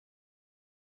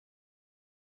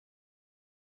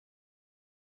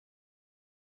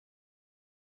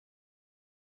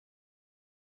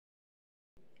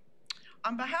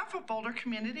On behalf of Boulder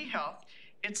Community Health,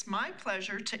 it's my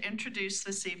pleasure to introduce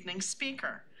this evening's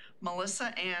speaker,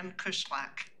 Melissa Ann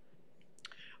Kushlak.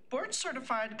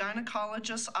 Board-certified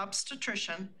gynecologist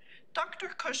obstetrician, Dr.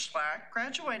 Kushlak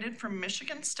graduated from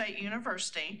Michigan State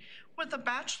University with a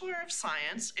Bachelor of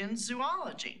Science in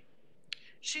Zoology.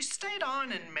 She stayed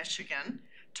on in Michigan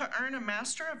to earn a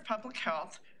Master of Public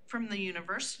Health from the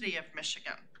University of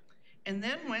Michigan, and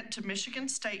then went to Michigan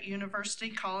State University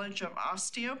College of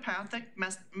Osteopathic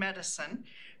Medicine,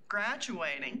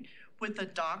 graduating with a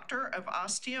Doctor of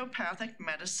Osteopathic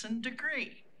Medicine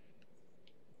degree.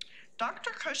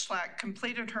 Dr. Kushlak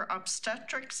completed her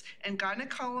obstetrics and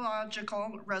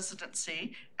gynecological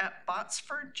residency at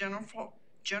Botsford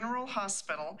General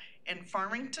Hospital in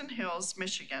Farmington Hills,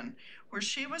 Michigan, where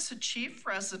she was a chief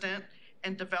resident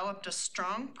and developed a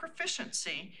strong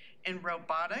proficiency in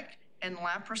robotic and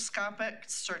laparoscopic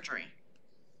surgery.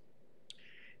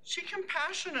 She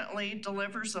compassionately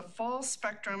delivers a full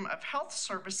spectrum of health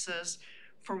services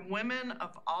for women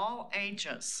of all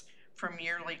ages, from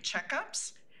yearly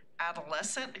checkups,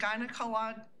 adolescent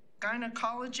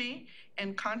gynecology,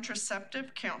 and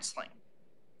contraceptive counseling,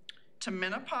 to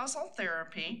menopausal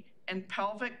therapy and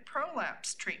pelvic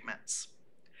prolapse treatments.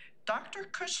 Dr.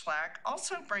 Kushlak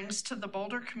also brings to the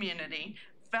Boulder community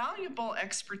valuable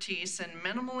expertise in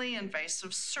minimally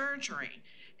invasive surgery,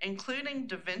 including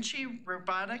Da Vinci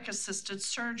robotic-assisted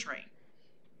surgery.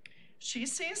 She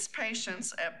sees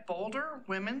patients at Boulder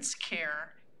Women's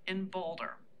Care in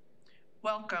Boulder.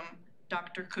 Welcome,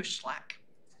 Dr. Kushlak.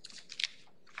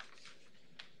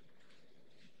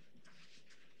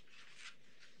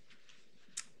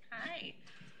 Hi.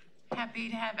 Happy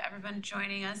to have everyone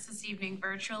joining us this evening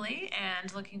virtually,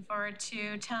 and looking forward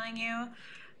to telling you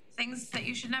things that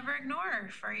you should never ignore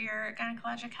for your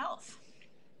gynecologic health.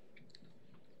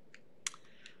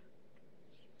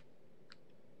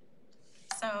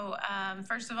 So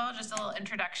first of all, just a little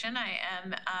introduction. I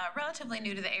am relatively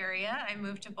new to the area. I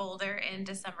moved to Boulder in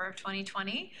December of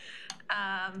 2020.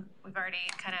 We've already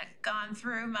kind of gone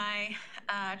through my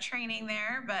training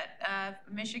there, but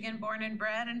Michigan born and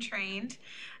bred and trained.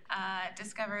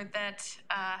 Discovered that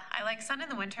I like sun in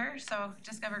the winter, so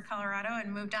discovered Colorado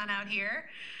and moved on out here.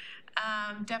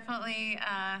 Definitely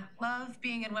love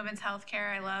being in women's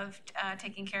healthcare. I love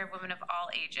taking care of women of all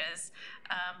ages.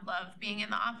 Love being in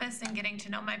the office and getting to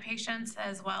know my patients,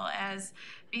 as well as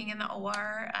being in the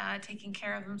OR, taking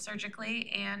care of them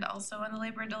surgically, and also on the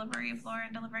labor and delivery floor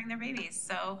and delivering their babies.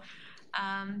 So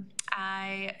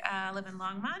I live in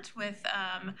Longmont with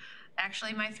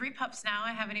actually my 3 pups now.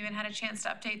 I haven't even had a chance to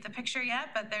update the picture yet,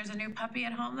 but there's a new puppy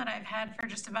at home that I've had for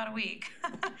just about a week.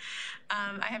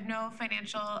 I have no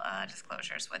financial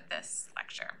disclosures with this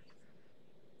lecture.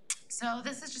 So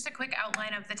this is just a quick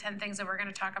outline of the 10 things that we're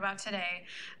going to talk about today.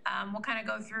 We'll kind of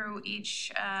go through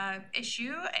each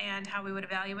issue and how we would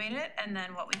evaluate it, and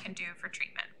then what we can do for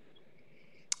treatment.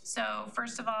 So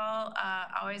first of all, I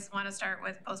always want to start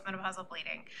with postmenopausal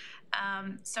bleeding.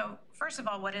 So first of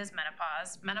all, what is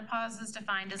menopause? Menopause is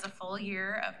defined as a full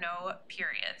year of no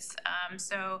periods.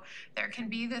 So there can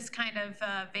be this kind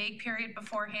of vague period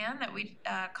beforehand that we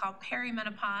call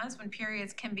perimenopause, when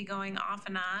periods can be going off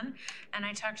and on. And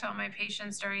I talk to all my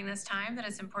patients during this time that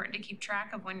it's important to keep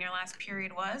track of when your last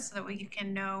period was, so that we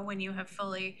can know when you have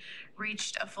fully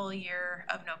reached a full year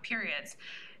of no periods.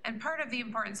 And part of the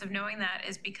importance of knowing that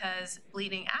is because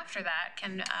bleeding after that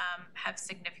can have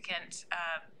significant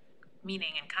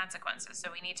meaning and consequences. So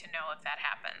we need to know if that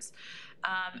happens.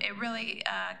 It really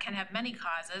can have many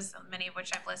causes, many of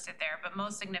which I've listed there, but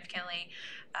most significantly,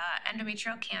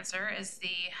 endometrial cancer is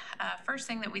the first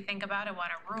thing that we think about and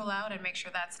want to rule out and make sure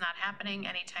that's not happening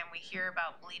anytime we hear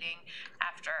about bleeding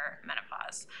after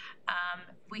menopause.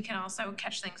 We can also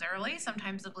catch things early.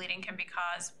 Sometimes the bleeding can be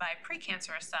caused by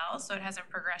precancerous cells, so it hasn't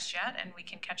progressed yet and we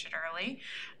can catch it early.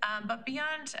 But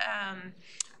beyond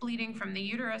bleeding from the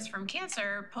uterus from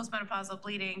cancer, postmenopausal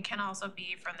bleeding can also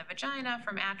be from the vagina,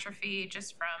 from atrophy,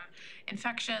 just from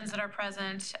infections that are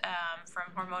present, from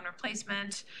hormone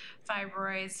replacement,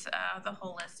 fibroids, the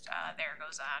whole list there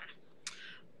goes on.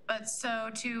 But so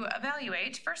to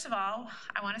evaluate, first of all,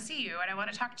 I want to see you and I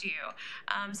want to talk to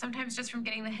you. Sometimes just from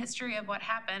getting the history of what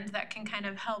happened, that can kind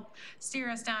of help steer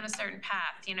us down a certain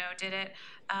path. You know, did it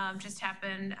just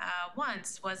happen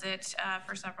once? Was it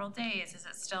for several days? Is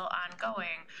it still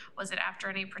ongoing? Was it after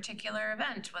any particular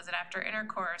event? Was it after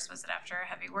intercourse? Was it after a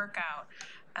heavy workout?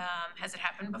 Has it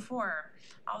happened before?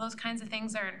 All those kinds of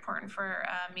things are important for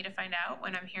me to find out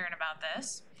when I'm hearing about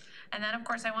this. And then, of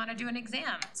course, I want to do an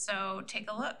exam. So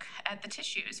take a look at the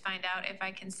tissues, find out if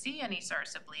I can see any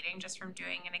source of bleeding just from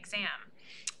doing an exam.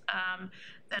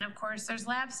 Then, of course, there's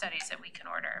lab studies that we can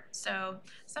order. So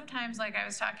sometimes, like I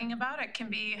was talking about, it can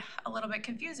be a little bit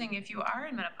confusing if you are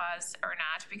in menopause or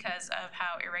not because of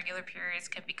how irregular periods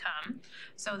can become.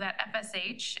 So that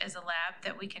FSH is a lab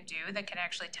that we can do that can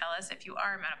actually tell us if you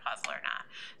are menopausal or not.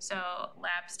 So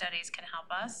lab studies can help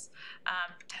us.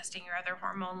 Testing your other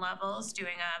hormone levels,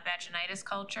 doing a vaginitis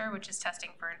culture, which is testing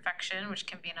for infection, which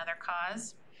can be another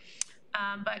cause.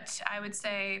 But I would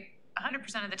say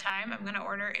 100% of the time, I'm going to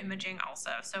order imaging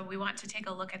also. So we want to take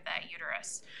a look at that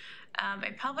uterus.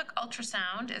 A pelvic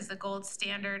ultrasound is the gold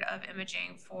standard of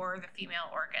imaging for the female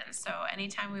organs. So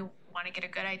anytime we want to get a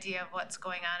good idea of what's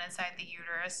going on inside the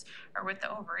uterus or with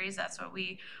the ovaries, that's what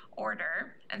we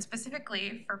order. And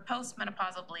specifically for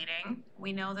postmenopausal bleeding,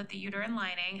 we know that the uterine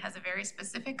lining has a very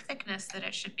specific thickness that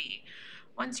it should be.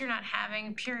 Once you're not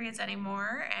having periods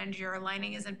anymore and your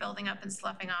lining isn't building up and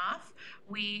sloughing off,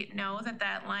 we know that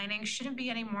that lining shouldn't be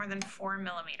any more than 4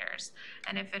 millimeters.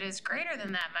 And if it is greater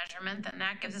than that measurement, then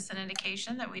that gives us an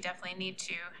indication that we definitely need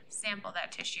to sample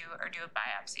that tissue or do a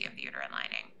biopsy of the uterine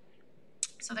lining.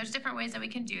 So there's different ways that we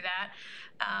can do that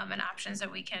and options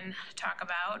that we can talk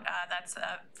about. That's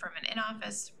from an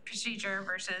in-office procedure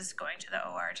versus going to the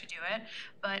OR to do it,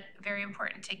 but very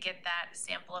important to get that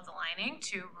sample of the lining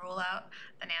to rule out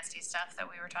the nasty stuff that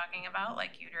we were talking about,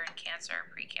 like uterine cancer,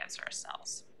 precancerous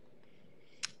cells.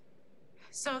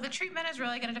 So the treatment is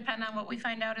really going to depend on what we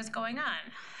find out is going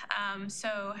on.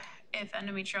 So if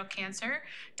endometrial cancer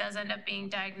does end up being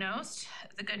diagnosed,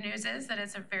 the good news is that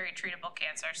it's a very treatable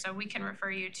cancer. So we can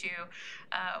refer you to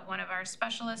one of our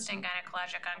specialists in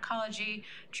gynecologic oncology.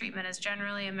 Treatment is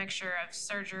generally a mixture of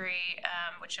surgery,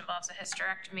 which involves a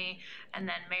hysterectomy, and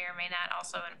then may or may not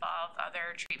also involve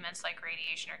other treatments like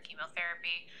radiation or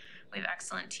chemotherapy. We have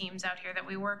excellent teams out here that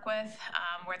we work with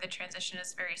where the transition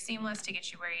is very seamless to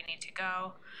get you where you need to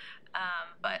go.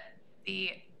 But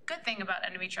the good thing about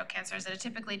endometrial cancer is that it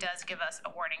typically does give us a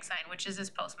warning sign, which is this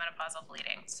postmenopausal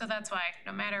bleeding. So that's why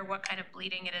no matter what kind of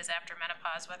bleeding it is after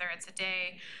menopause, whether it's a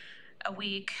day, a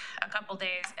week, a couple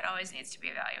days, it always needs to be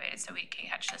evaluated so we can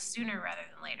catch this sooner rather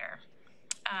than later.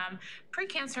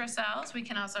 Precancerous cells, we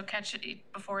can also catch it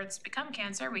before it's become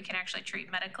cancer. We can actually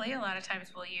treat medically. A lot of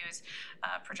times we'll use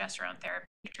progesterone therapy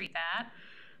to treat that.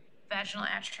 Vaginal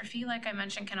atrophy, like I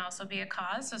mentioned, can also be a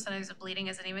cause. So sometimes the bleeding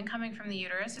isn't even coming from the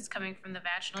uterus, it's coming from the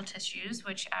vaginal tissues,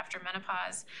 which after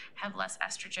menopause have less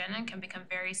estrogen and can become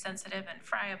very sensitive and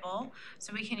friable.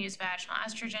 So we can use vaginal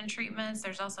estrogen treatments.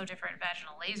 There's also different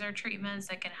vaginal laser treatments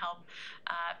that can help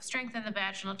strengthen the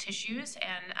vaginal tissues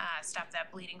and stop that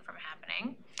bleeding from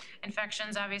happening.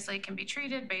 Infections obviously can be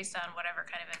treated based on whatever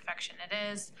kind of infection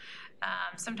it is.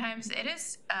 Sometimes it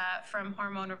is from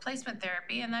hormone replacement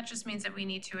therapy, and that just means that we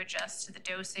need to adjust to the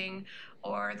dosing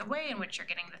or the way in which you're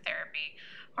getting the therapy.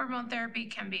 Hormone therapy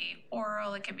can be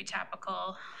oral, it can be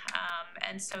topical,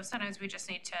 and so sometimes we just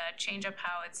need to change up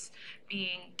how it's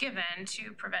being given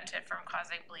to prevent it from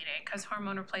causing bleeding, because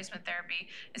hormone replacement therapy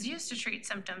is used to treat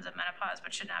symptoms of menopause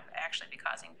but should not actually be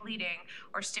causing bleeding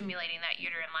or stimulating that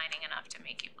uterine lining enough to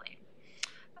make you bleed.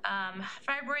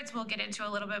 Fibroids we'll get into a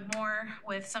little bit more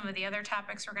with some of the other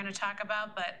topics we're going to talk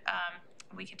about, but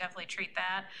we can definitely treat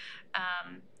that.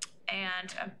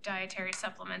 And dietary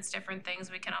supplements, different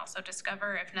things we can also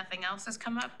discover if nothing else has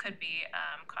come up could be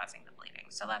causing the bleeding.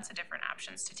 So lots of different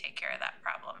options to take care of that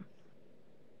problem.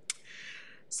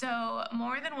 So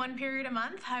more than one period a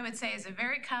month, I would say, is a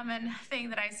very common thing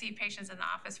that I see patients in the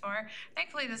office for.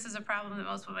 Thankfully, this is a problem that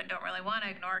most women don't really want to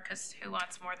ignore, because who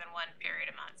wants more than one period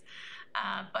a month?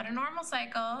 But a normal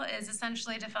cycle is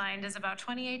essentially defined as about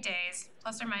 28 days,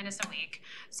 plus or minus a week.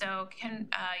 So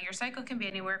your cycle can be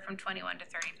anywhere from 21 to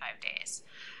 35 days.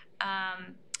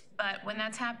 But when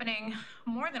that's happening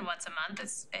more than once a month,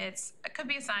 it could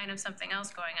be a sign of something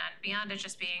else going on beyond it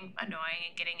just being annoying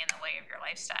and getting in the way of your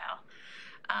lifestyle.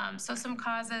 So some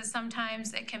causes,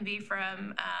 sometimes it can be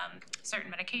from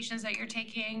certain medications that you're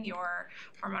taking, your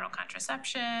hormonal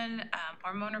contraception,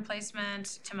 hormone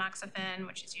replacement, tamoxifen,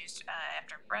 which is used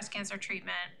after breast cancer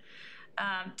treatment,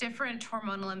 different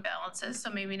hormonal imbalances, so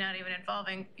maybe not even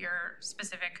involving your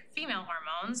specific female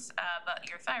hormones, but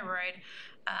your thyroid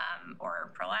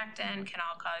or prolactin can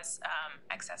all cause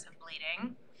excessive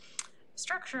bleeding.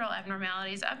 Structural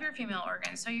abnormalities of your female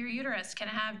organs. So your uterus can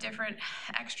have different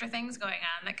extra things going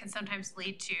on that can sometimes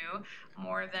lead to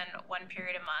more than one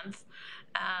period a month.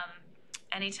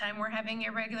 Anytime we're having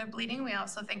irregular bleeding, we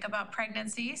also think about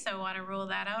pregnancy, so we want to rule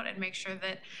that out and make sure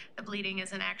that the bleeding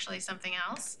isn't actually something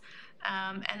else.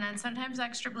 And then sometimes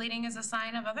extra bleeding is a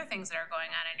sign of other things that are going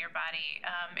on in your body,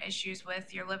 issues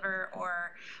with your liver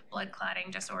or blood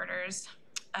clotting disorders.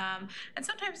 And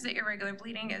sometimes the irregular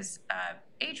bleeding is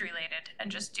age-related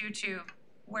and just due to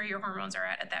where your hormones are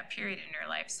at that period in your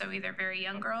life. So either very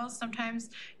young girls, sometimes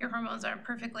your hormones aren't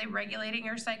perfectly regulating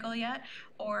your cycle yet,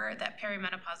 or that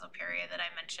perimenopausal period that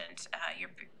I mentioned, your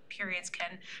periods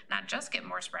can not just get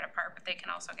more spread apart, but they can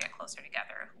also get closer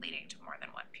together, leading to more than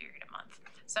one period a month.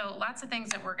 So lots of things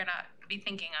that we're gonna be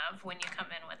thinking of when you come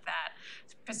in with that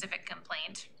specific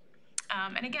complaint.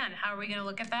 And again, how are we going to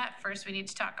look at that? First, we need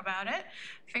to talk about it,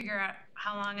 figure out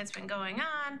how long it's been going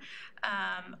on,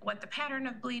 what the pattern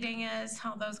of bleeding is,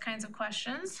 all those kinds of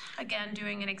questions. Again,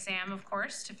 doing an exam, of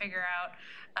course, to figure out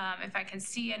if I can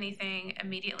see anything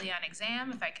immediately on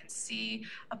exam, if I can see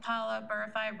a polyp or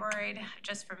a fibroid,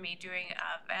 just from me doing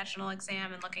a vaginal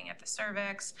exam and looking at the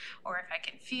cervix, or if I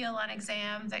can feel on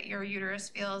exam that your uterus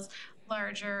feels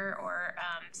larger or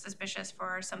suspicious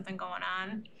for something going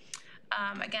on.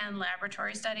 Again,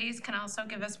 laboratory studies can also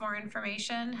give us more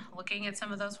information, looking at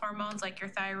some of those hormones like your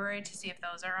thyroid to see if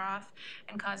those are off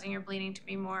and causing your bleeding to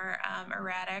be more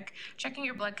erratic. Checking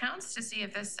your blood counts to see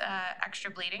if this extra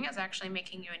bleeding is actually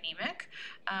making you anemic,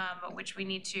 which we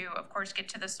need to, of course, get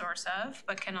to the source of,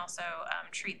 but can also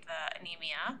treat the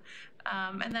anemia.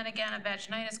 And then again, a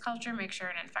vaginitis culture, make sure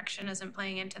an infection isn't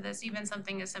playing into this. Even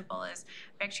something as simple as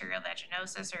bacterial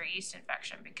vaginosis or yeast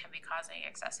infection can be causing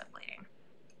excessive bleeding.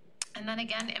 And then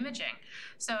again, imaging.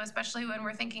 So especially when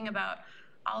we're thinking about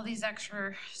all these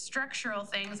extra structural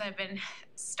things I've been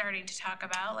starting to talk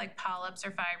about, like polyps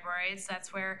or fibroids,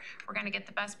 that's where we're going to get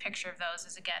the best picture of those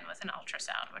is again with an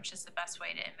ultrasound, which is the best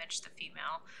way to image the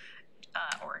female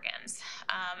organs.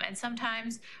 And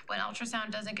sometimes when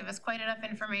ultrasound doesn't give us quite enough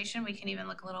information, we can even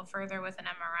look a little further with an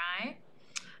MRI.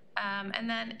 And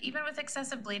then even with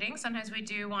excessive bleeding, sometimes we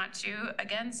do want to,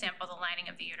 again, sample the lining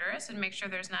of the uterus and make sure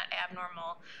there's not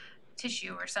abnormal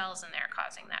tissue or cells in there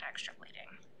causing that extra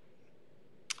bleeding.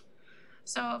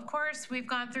 So of course, we've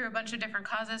gone through a bunch of different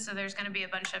causes, so there's going to be a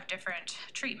bunch of different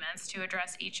treatments to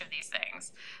address each of these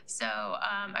things. So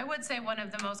I would say one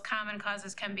of the most common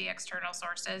causes can be external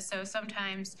sources. So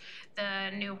sometimes the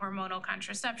new hormonal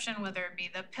contraception, whether it be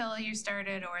the pill you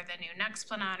started or the new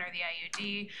Nexplanon or the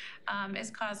IUD, is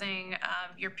causing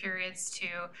your periods to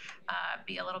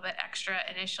be a little bit extra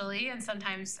initially. And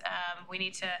sometimes we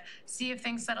need to see if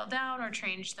things settle down or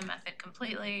change the method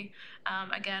completely.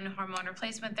 Again, hormone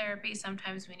replacement therapy, sometimes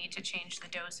we need to change the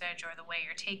dosage or the way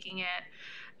you're taking it.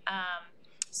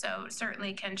 So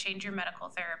certainly can change your medical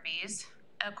therapies.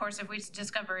 Of course, if we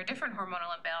discover a different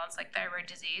hormonal imbalance like thyroid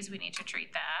disease, we need to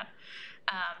treat that.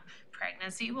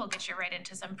 Pregnancy will get you right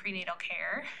into some prenatal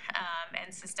care,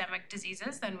 and systemic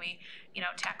diseases, then we,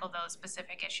 tackle those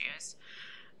specific issues.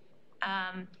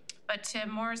 But to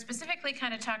more specifically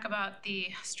kind of talk about the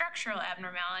structural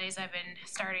abnormalities I've been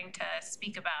starting to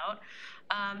speak about,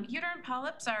 uterine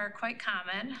polyps are quite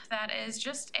common. That is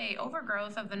just a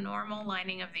overgrowth of the normal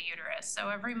lining of the uterus. So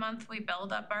every month we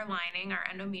build up our lining, our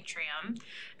endometrium, and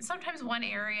sometimes one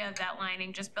area of that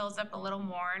lining just builds up a little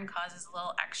more and causes a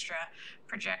little extra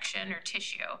projection or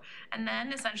tissue. And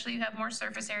then essentially you have more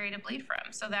surface area to bleed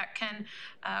from. So that can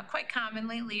quite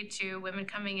commonly lead to women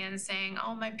coming in saying,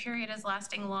 oh, my period is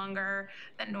lasting longer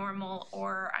than normal,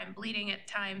 or I'm bleeding at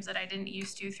times that I didn't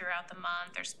used to throughout the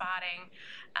month, or spotting.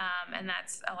 And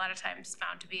that's a lot of times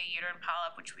found to be a uterine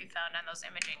polyp, which we found on those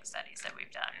imaging studies that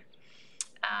we've done.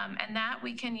 And that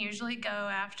we can usually go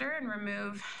after and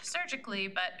remove surgically,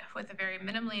 but with a very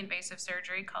minimally invasive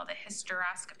surgery called a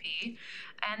hysteroscopy.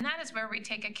 And that is where we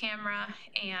take a camera,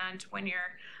 and when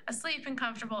you're asleep and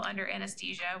comfortable under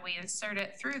anesthesia, we insert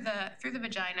it through the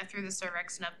vagina, through the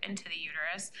cervix, and up into the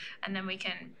uterus. And then we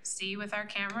can see with our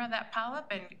camera that polyp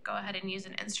and go ahead and use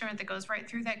an instrument that goes right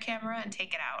through that camera and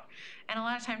take it out. And a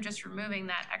lot of times just removing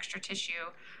that extra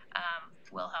tissue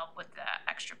will help with the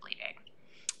extra bleeding.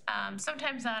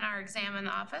 Sometimes on our exam in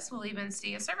the office, we'll even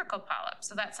see a cervical polyp.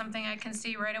 So that's something I can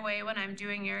see right away when I'm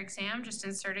doing your exam, just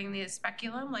inserting the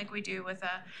speculum like we do with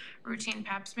a routine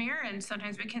pap smear. And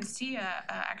sometimes we can see a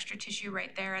extra tissue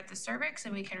right there at the cervix,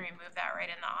 and we can remove that right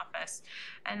in the office.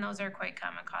 And those are quite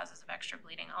common causes of extra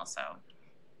bleeding also.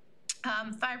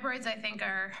 Fibroids, I think,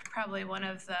 are probably one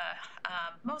of the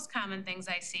most common things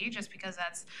I see, just because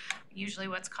that's usually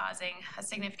what's causing a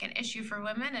significant issue for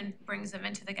women and brings them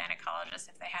into the gynecologist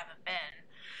if they haven't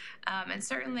been. And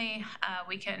certainly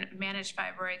we can manage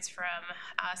fibroids from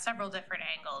several different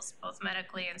angles, both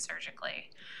medically and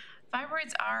surgically.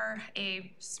 Fibroids are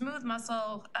a smooth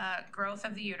muscle growth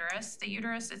of the uterus. The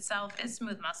uterus itself is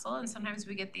smooth muscle, and sometimes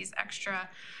we get these extra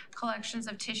collections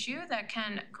of tissue that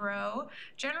can grow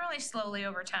generally slowly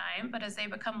over time, but as they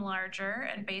become larger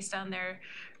and based on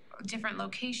different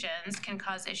locations can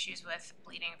cause issues with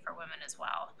bleeding for women as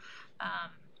well.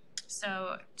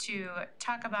 So to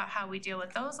talk about how we deal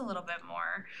with those a little bit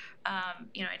more,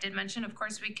 I did mention, of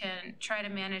course, we can try to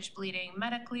manage bleeding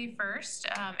medically first,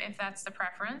 if that's the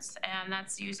preference, and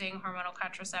that's using hormonal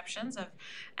contraceptions of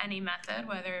any method,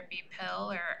 whether it be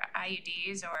pill or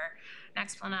IUDs or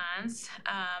Nexplanons.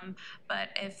 But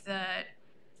if the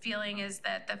feeling is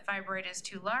that the fibroid is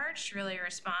too large to really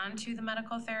respond to the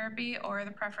medical therapy, or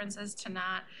the preference is to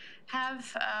not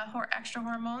have extra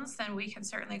hormones, then we can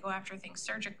certainly go after things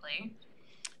surgically.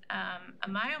 A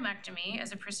myomectomy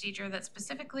is a procedure that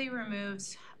specifically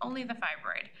removes only the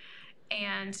fibroid.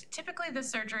 And typically the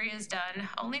surgery is done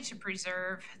only to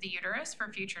preserve the uterus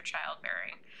for future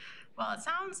childbearing. While it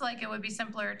sounds like it would be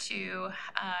simpler to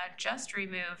just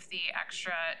remove the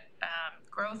extra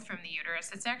growth from the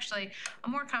uterus, it's actually a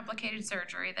more complicated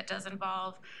surgery that does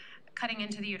involve cutting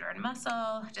into the uterine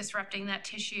muscle, disrupting that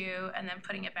tissue, and then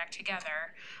putting it back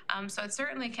together. So it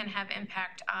certainly can have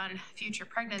impact on future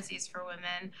pregnancies for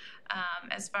women,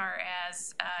 as far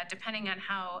as depending on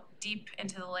how deep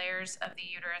into the layers of the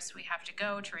uterus we have to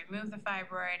go to remove the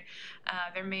fibroid.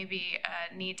 There may be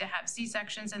a need to have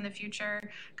C-sections in the future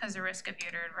because the risk of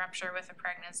uterine rupture with a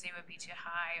pregnancy would be too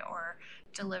high, or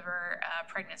deliver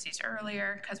pregnancies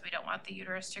earlier because we don't want the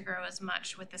uterus to grow as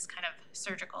much with this kind of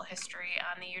surgical history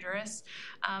on the uterus.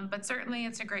 But certainly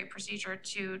it's a great procedure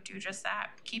to do just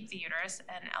that, keep the uterus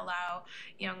and allow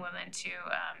young women to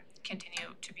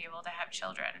continue to be able to have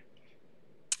children.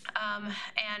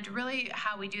 And really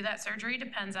how we do that surgery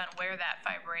depends on where that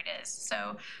fibroid is.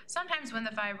 So sometimes when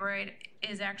the fibroid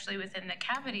is actually within the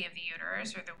cavity of the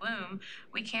uterus or the womb,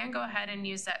 we can go ahead and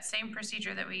use that same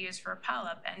procedure that we use for a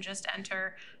polyp and just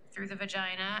enter through the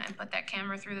vagina and put that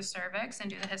camera through the cervix and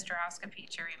do the hysteroscopy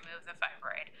to remove the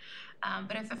fibroid.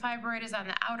 But if the fibroid is on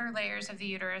the outer layers of the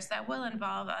uterus, that will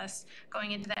involve us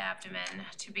going into the abdomen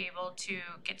to be able to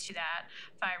get to that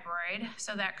fibroid.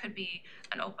 So that could be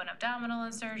an open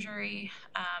abdominal surgery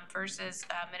versus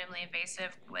minimally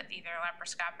invasive with either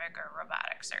laparoscopic or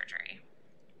robotic surgery.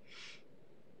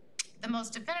 The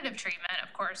most definitive treatment,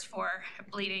 of course, for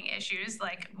bleeding issues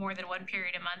like more than one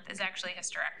period a month is actually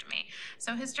hysterectomy.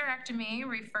 So hysterectomy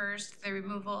refers to the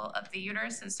removal of the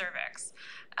uterus and cervix.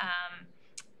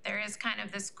 There is kind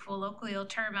of this colloquial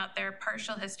term out there,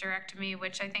 partial hysterectomy,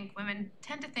 which I think women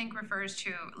tend to think refers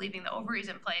to leaving the ovaries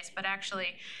in place, but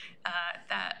actually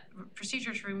that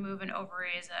procedure to remove an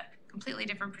ovary is a completely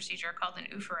different procedure called an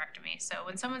oophorectomy. So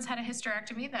when someone's had a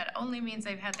hysterectomy, that only means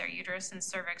they've had their uterus and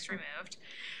cervix removed.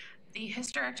 The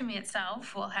hysterectomy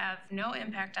itself will have no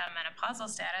impact on menopausal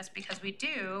status because we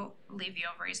do leave the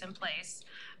ovaries in place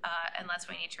unless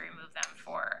we need to remove them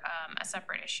for a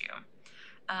separate issue.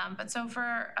 But so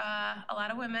for a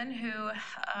lot of women who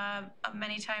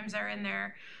many times are in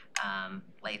their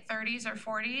late 30s or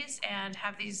 40s and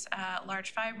have these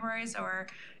large fibroids or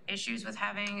issues with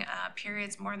having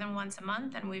periods more than once a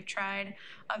month, and we've tried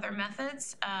other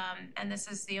methods, and this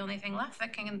is the only thing left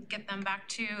that can get them back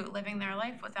to living their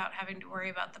life without having to worry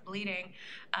about the bleeding.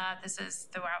 This is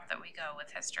the route that we go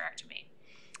with hysterectomy.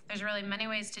 There's really many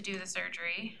ways to do the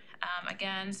surgery.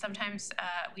 Again, sometimes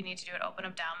we need to do it open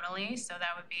abdominally, so that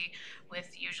would be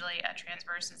with usually a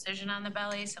transverse incision on the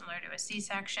belly, similar to a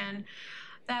C-section.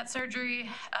 That surgery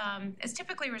is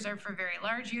typically reserved for very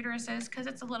large uteruses because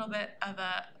it's a little bit of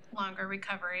a longer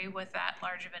recovery with that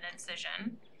large of an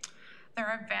incision. There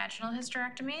are vaginal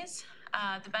hysterectomies.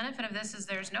 The benefit of this is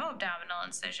there's no abdominal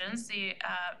incisions. The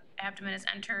abdomen is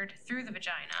entered through the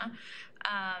vagina.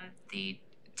 The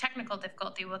technical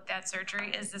difficulty with that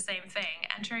surgery is the same thing.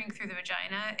 Entering through the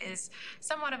vagina is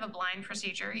somewhat of a blind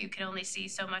procedure. You can only see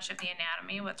so much of the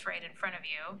anatomy, what's right in front of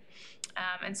you.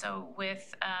 And so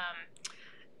with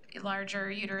larger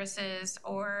uteruses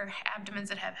or abdomens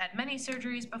that have had many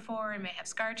surgeries before and may have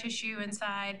scar tissue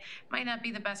inside, might not be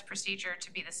the best procedure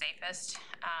to be the safest.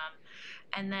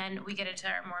 And then we get into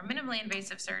our more minimally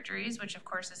invasive surgeries, which of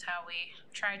course is how we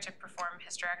try to perform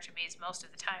hysterectomies most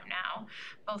of the time now,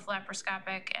 both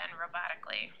laparoscopic and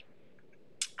robotically.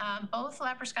 Both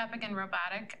laparoscopic and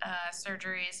robotic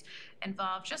surgeries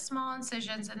involve just small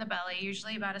incisions in the belly,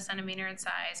 usually about 1 centimeter in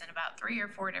size, in about 3 or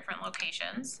 4 different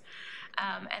locations.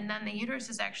 And then the uterus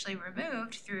is actually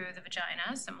removed through the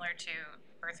vagina, similar to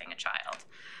birthing a child.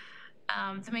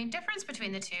 The main difference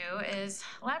between the two is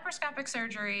laparoscopic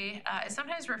surgery is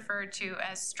sometimes referred to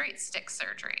as straight stick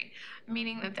surgery,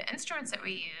 meaning that the instruments that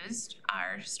we used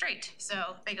are straight.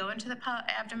 So they go into the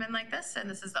abdomen like this, and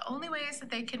this is the only ways that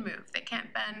they can move. They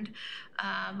can't bend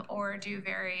or do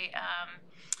very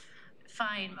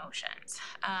fine motions.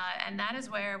 And that is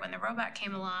where, when the robot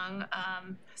came along,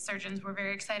 surgeons were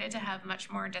very excited to have much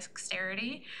more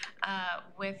dexterity.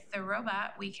 With the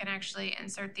robot, we can actually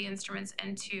insert the instruments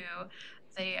into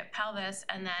the pelvis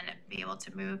and then be able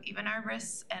to move even our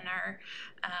wrists and our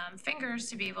fingers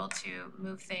to be able to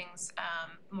move things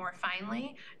more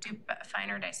finely, do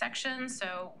finer dissections.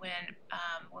 So when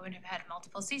women have had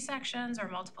multiple C-sections or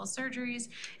multiple surgeries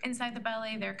inside the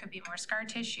belly, there could be more scar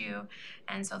tissue.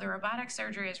 And so the robotic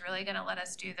surgery is really going to let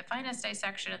us do the finest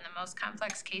dissection in the most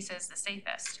complex cases the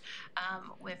safest,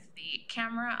 with the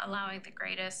camera allowing the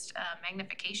greatest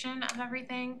magnification of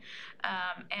everything,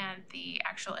 and the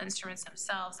actual instruments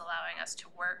themselves allowing us to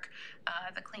work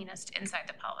the cleanest inside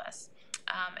the pelvis.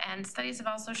 And studies have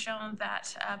also shown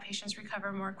that patients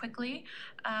recover more quickly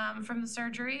from the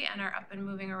surgery and are up and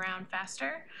moving around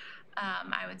faster.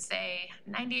 I would say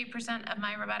 98% of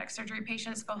my robotic surgery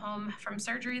patients go home from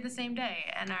surgery the same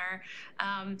day and are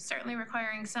certainly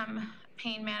requiring some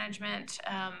pain management,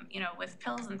 with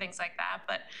pills and things like that,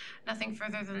 but nothing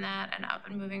further than that, and up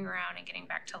and moving around and getting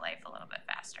back to life a little bit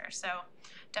faster. So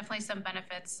definitely some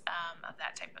benefits of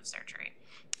that type of surgery.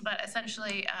 But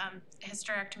essentially,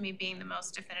 hysterectomy being the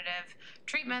most definitive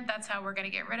treatment, that's how we're going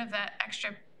to get rid of that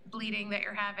extra bleeding that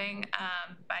you're having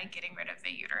by getting rid of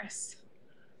the uterus.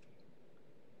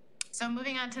 So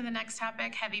moving on to the next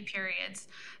topic, heavy periods.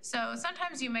 So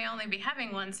sometimes you may only be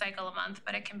having one cycle a month,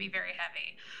 but it can be very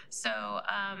heavy. So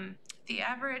the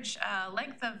average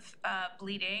length of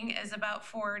bleeding is about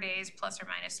 4 days plus or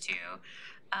minus 2.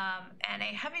 And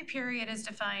a heavy period is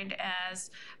defined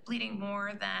as bleeding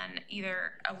more than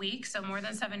either a week, so more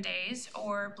than 7 days,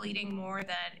 or bleeding more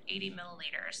than 80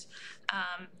 milliliters.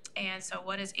 And so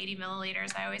what is 80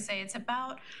 milliliters? I always say it's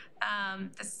about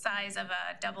the size of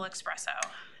a double espresso.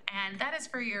 And that is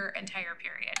for your entire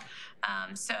period.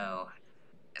 So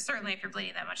certainly if you're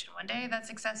bleeding that much in one day, that's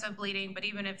excessive bleeding. But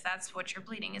even if that's what your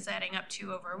bleeding is adding up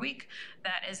to over a week,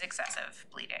 that is excessive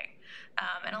bleeding.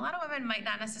 And a lot of women might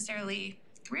not necessarily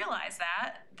realize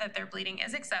that their bleeding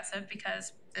is excessive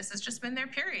because this has just been their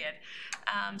period.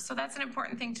 So that's an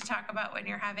important thing to talk about when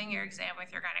you're having your exam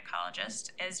with your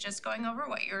gynecologist, is just going over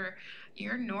what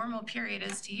your normal period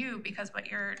is to you, because what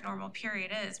your normal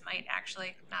period is might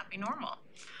actually not be normal.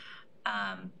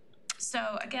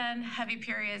 So again, heavy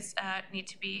periods need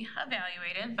to be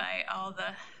evaluated by all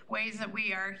the ways that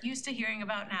we are used to hearing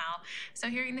about now. So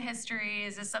hearing the history,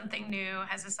 is this something new?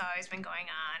 Has this always been going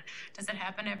on? Does it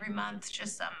happen every month?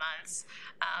 Just some months?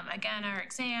 Again, our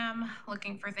exam,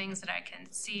 looking for things that I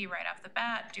can see right off the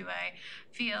bat. Do I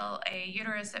feel a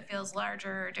uterus that feels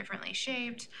larger or differently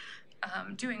shaped?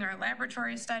 Doing our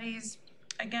laboratory studies.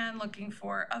 Again, looking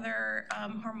for other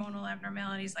hormonal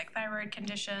abnormalities like thyroid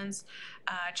conditions,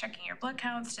 checking your blood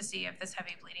counts to see if this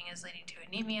heavy bleeding is leading to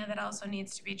anemia that also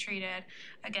needs to be treated.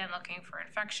 Again, looking for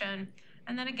infection.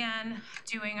 And then again,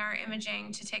 doing our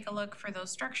imaging to take a look for those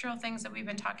structural things that we've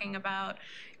been talking about,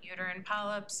 uterine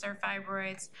polyps or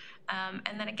fibroids.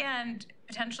 And then again,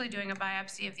 potentially doing a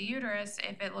biopsy of the uterus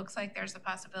if it looks like there's the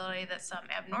possibility that some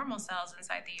abnormal cells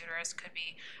inside the uterus could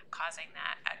be causing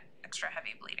that extra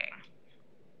heavy bleeding.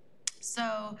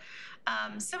 So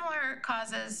similar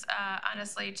causes,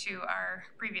 honestly, to our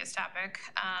previous topic.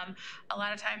 A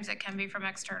lot of times it can be from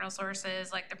external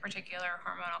sources, like the particular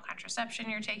hormonal contraception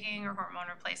you're taking or hormone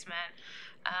replacement.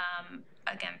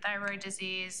 Again, thyroid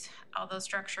disease, all those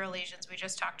structural lesions we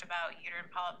just talked about, uterine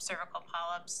polyps, cervical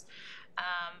polyps,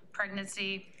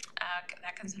 pregnancy.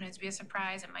 That can sometimes be a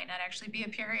surprise. It might not actually be a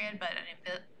period, but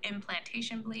an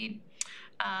implantation bleed.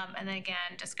 And then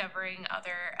again, discovering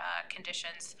other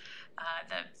conditions.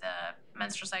 The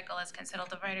menstrual cycle is considered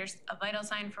a vital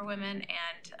sign for women,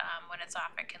 and when it's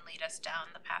off, it can lead us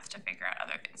down the path to figure out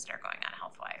other things that are going on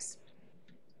health-wise.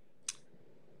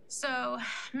 So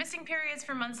missing periods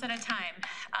for months at a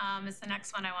time is the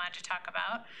next one I wanted to talk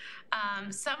about.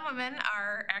 Some women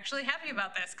are actually happy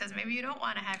about this because maybe you don't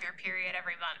want to have your period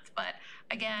every month. But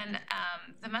again,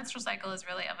 the menstrual cycle is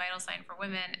really a vital sign for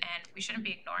women, and we shouldn't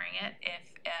be ignoring it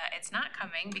if it's not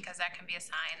coming, because that can be a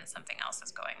sign that something else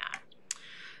is going on.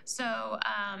 So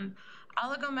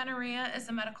oligomenorrhea is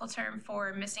the medical term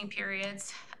for missing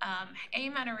periods.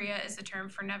 Amenorrhea is the term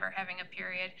for never having a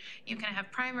period. You can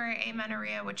have primary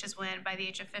amenorrhea, which is when by the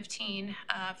age of 15,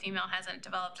 a female hasn't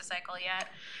developed a cycle yet.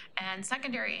 And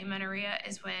secondary amenorrhea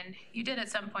is when you did at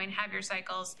some point have your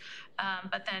cycles,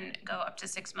 but then go up to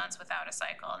 6 months without a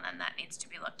cycle, and then that needs to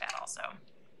be looked at also.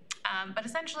 But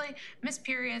essentially, missed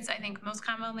periods, I think, most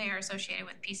commonly are associated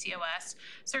with PCOS.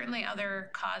 Certainly other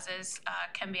causes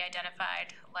can be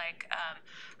identified, like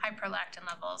high prolactin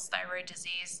levels, thyroid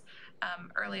disease,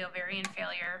 early ovarian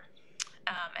failure,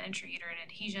 and intrauterine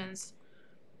adhesions.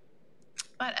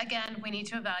 But again, we need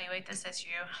to evaluate this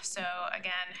issue. So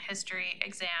again, history,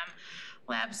 exam,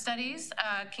 lab studies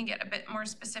can get a bit more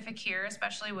specific here,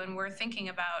 especially when we're thinking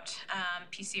about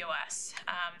PCOS.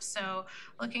 So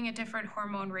looking at different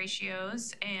hormone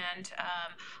ratios and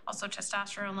also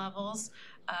testosterone levels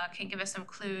can give us some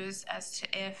clues as to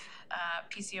if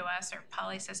PCOS or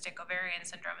polycystic ovarian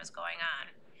syndrome is going on.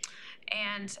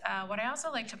 And what I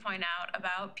also like to point out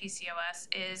about PCOS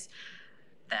is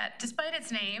that despite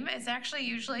its name, it's actually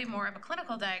usually more of a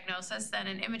clinical diagnosis than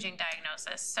an imaging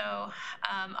diagnosis. So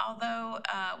although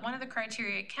one of the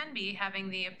criteria can be having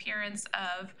the appearance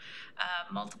of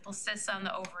multiple cysts on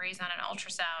the ovaries on an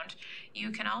ultrasound, you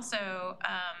can also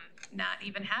not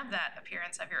even have that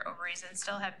appearance of your ovaries and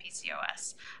still have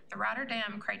PCOS. The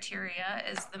Rotterdam criteria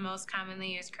is the most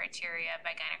commonly used criteria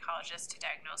by gynecologists to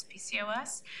diagnose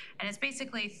PCOS, and it's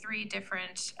basically 3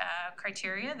 different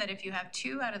criteria that if you have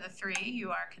 2 out of the 3, you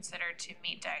are considered to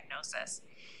meet diagnosis.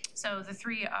 So the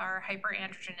 3 are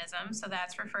hyperandrogenism, so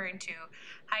that's referring to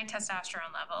high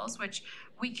testosterone levels, which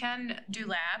we can do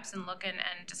labs and look and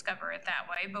discover it that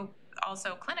way, but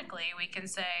also clinically we can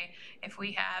say if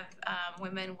we have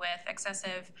women with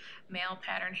excessive male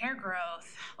pattern hair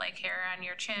growth, like hair on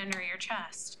your chin or your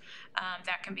chest,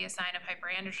 that can be a sign of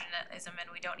hyperandrogenism, and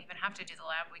we don't even have to do the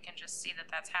lab, we can just see that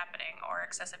that's happening, or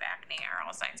excessive acne are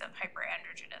all signs of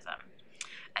hyperandrogenism.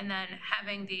 And then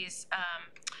having these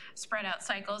spread out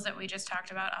cycles that we just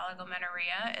talked about,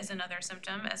 oligomenorrhea, is another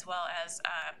symptom, as well as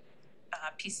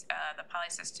the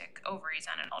polycystic ovaries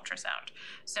on an ultrasound.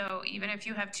 So even if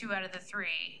you have 2 out of the 3,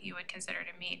 you would consider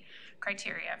to meet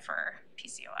criteria for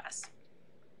PCOS.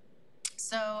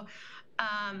 So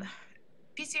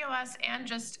PCOS and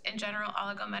just in general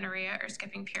oligomenorrhea or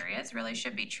skipping periods really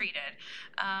should be treated.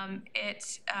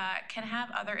 It can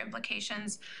have other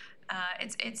implications.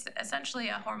 It's essentially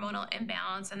a hormonal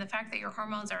imbalance, and the fact that your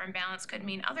hormones are imbalanced could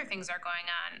mean other things are going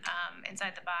on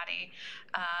inside the body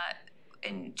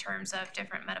in terms of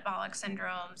different metabolic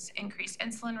syndromes, increased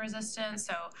insulin resistance,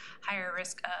 so higher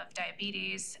risk of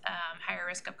diabetes, higher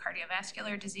risk of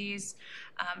cardiovascular disease.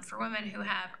 For women who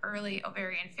have early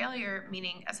ovarian failure,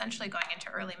 meaning essentially going into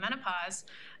early menopause,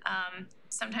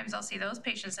 sometimes I'll see those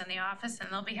patients in the office and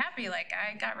they'll be happy, like,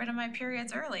 I got rid of my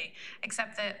periods early,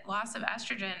 except that loss of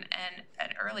estrogen at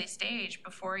an early stage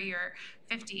before your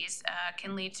 50s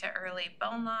can lead to early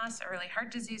bone loss, early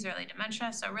heart disease, early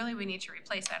dementia. So really we need to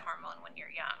replace that hormone when you're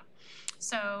young.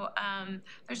 So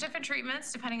there's different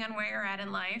treatments depending on where you're at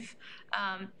in life.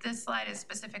 This slide is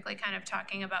specifically kind of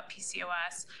talking about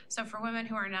PCOS. So for women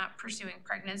who are not pursuing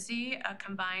pregnancy, a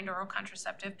combined oral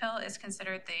contraceptive pill is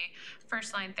considered the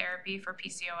first-line therapy for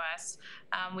PCOS.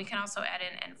 We can also add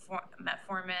in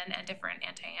metformin and different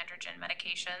anti-androgen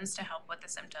medications to help with the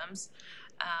symptoms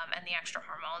and the extra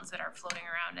hormones that are floating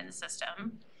around in the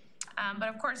system. But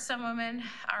of course, some women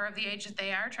are of the age that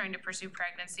they are trying to pursue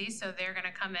pregnancy, so they're going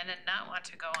to come in and not want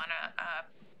to go on a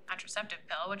contraceptive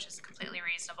pill, which is completely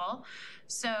reasonable.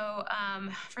 So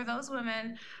for those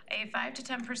women, a 5 to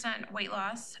 10% weight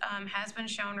loss has been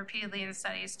shown repeatedly in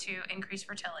studies to increase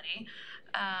fertility.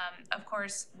 Of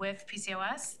course, with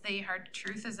PCOS, the hard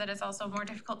truth is that it's also more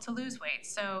difficult to lose weight.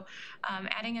 So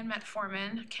adding in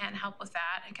metformin can help with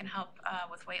that. It can help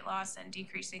with weight loss and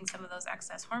decreasing some of those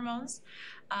excess hormones.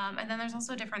 And then there's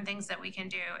also different things that we can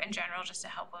do in general just to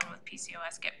help women with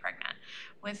PCOS get pregnant.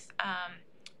 With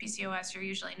PCOS, you're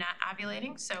usually not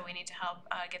ovulating, so we need to help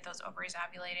get those ovaries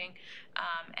ovulating,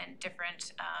 and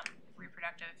different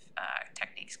reproductive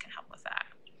techniques can help with that.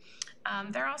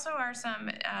 There also are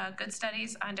some good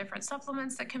studies on different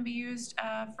supplements that can be used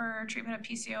for treatment of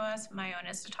PCOS,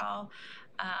 myoinositol,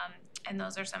 and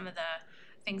those are some of the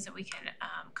things that we can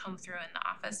comb through in the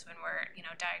office when we're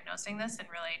diagnosing this and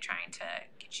really trying to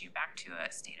get you back to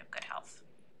a state of good health.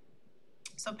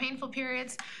 So painful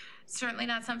periods, certainly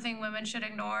not something women should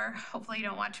ignore. Hopefully you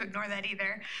don't want to ignore that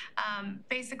either.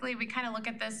 Basically, we kind of look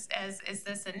at this as, is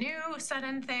this a new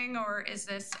sudden thing or is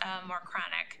this more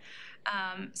chronic?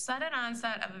 Sudden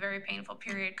onset of a very painful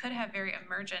period could have very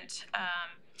emergent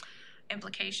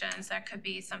implications. That could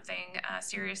be something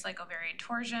serious like ovarian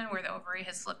torsion, where the ovary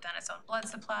has slipped on its own blood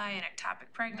supply, an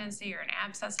ectopic pregnancy, or an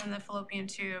abscess in the fallopian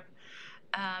tube.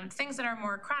 Things that are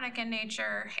more chronic in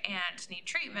nature and need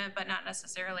treatment, but not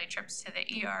necessarily trips to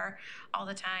the ER all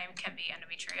the time, can be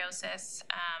endometriosis,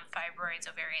 fibroids,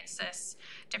 ovarian cysts,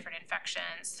 different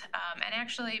infections, and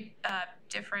actually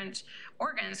different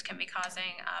organs can be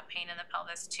causing pain in the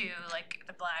pelvis too, like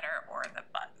the bladder or the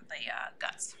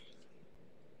guts.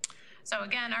 So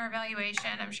again, our evaluation,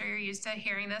 I'm sure you're used to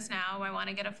hearing this now. I want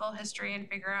to get a full history and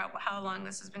figure out how long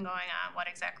this has been going on, what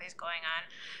exactly is going on,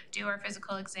 do our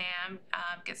physical exam,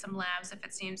 get some labs if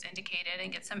it seems indicated,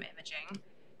 and get some imaging.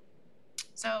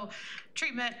 So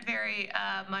treatment very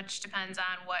much depends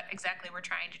on what exactly we're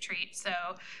trying to treat. So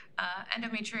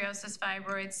endometriosis,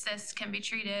 fibroids, cysts can be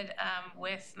treated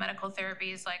with medical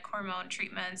therapies like hormone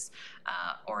treatments.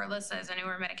 Orilissa is a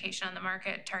newer medication on the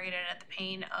market targeted at the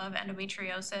pain of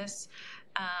endometriosis.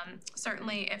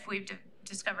 Certainly, if we've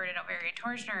discovered an ovarian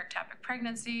torsion or ectopic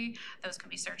pregnancy, those can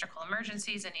be surgical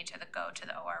emergencies and need to go to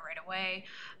the OR right away.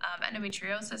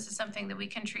 Endometriosis is something that we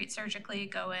can treat surgically,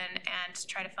 go in and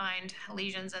try to find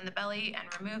lesions in the belly and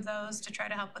remove those to try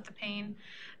to help with the pain.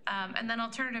 And then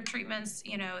alternative treatments,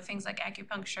 things like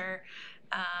acupuncture,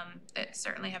 that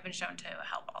certainly have been shown to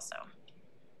help also.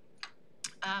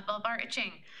 Bulbar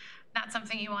itching. Not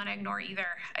something you want to ignore either.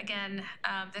 Again,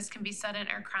 this can be sudden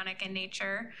or chronic in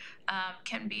nature.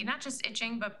 Can be not just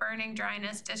itching, but burning,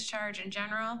 dryness, discharge in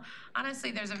general.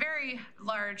 Honestly, there's a very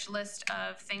large list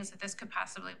of things that this could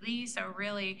possibly be. So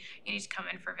really, you need to come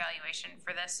in for evaluation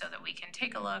for this so that we can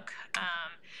take a look.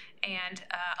 And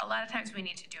a lot of times we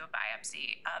need to do a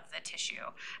biopsy of the tissue.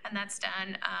 And that's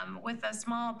done with a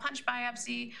small punch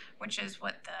biopsy, which is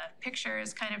what the picture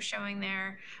is kind of showing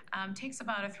there. Takes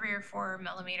about a 3 or 4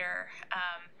 millimeter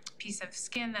piece of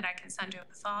skin that I can send to a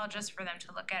pathologist for them to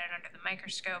look at it under the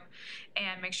microscope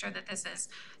and make sure that this is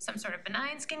some sort of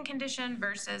benign skin condition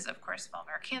versus, of course,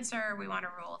 vulvar cancer. We want to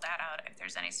rule that out. If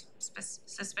there's any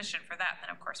suspicion for that, then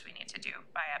of course we need to do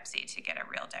biopsy to get a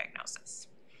real diagnosis.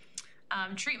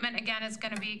 Treatment, again, is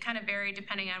going to be kind of varied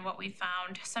depending on what we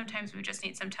found. Sometimes we just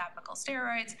need some topical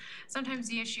steroids. Sometimes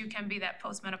the issue can be that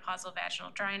postmenopausal vaginal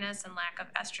dryness and lack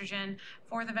of estrogen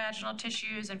for the vaginal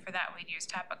tissues, and for that we'd use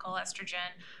topical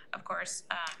estrogen. Of course,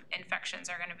 infections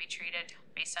are going to be treated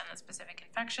based on the specific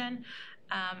infection.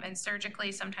 And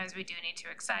surgically, sometimes we do need to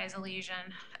excise a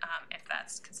lesion if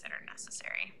that's considered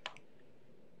necessary.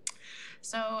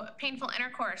 So painful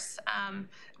intercourse,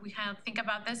 we kind of think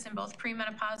about this in both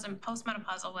premenopausal and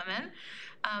postmenopausal women.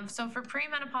 So for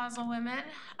premenopausal women,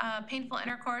 painful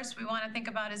intercourse, we want to think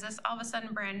about, is this all of a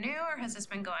sudden brand new or has this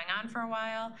been going on for a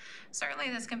while? Certainly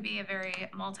this can be a very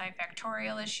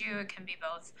multifactorial issue. It can be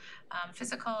both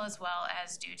physical as well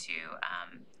as due to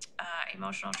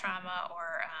emotional trauma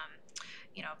or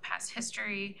past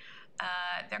history.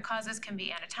 Their causes can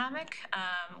be anatomic,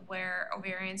 where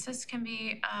ovarian cysts can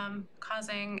be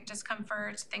causing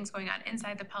discomfort, things going on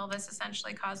inside the pelvis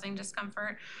essentially causing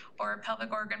discomfort, or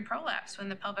pelvic organ prolapse when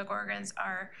the pelvic organs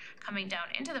are coming down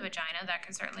into the vagina. That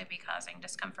can certainly be causing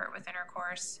discomfort with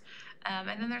intercourse. And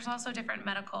then there's also different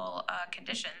medical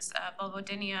conditions,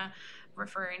 vulvodynia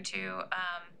referring to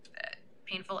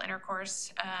painful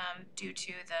intercourse due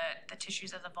to the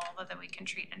tissues of the vulva that we can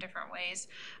treat in different ways.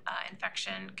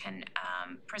 Infection can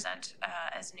present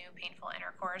as new painful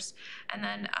intercourse. And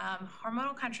then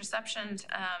hormonal contraception,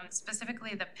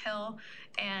 specifically the pill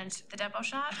and the depot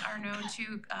shot, are known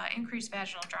to increase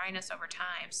vaginal dryness over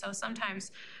time. So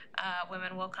sometimes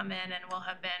women will come in and will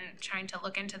have been trying to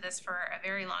look into this for a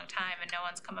very long time and no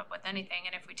one's come up with anything.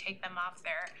 And if we take them off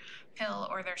their pill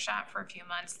or their shot for a few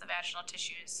months, the vaginal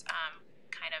tissues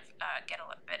kind of get a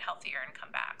little bit healthier and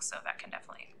come back. So that can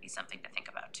definitely be something to think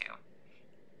about too.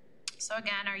 So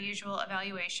again, our usual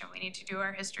evaluation, we need to do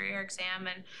our history or exam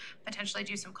and potentially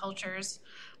do some cultures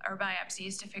or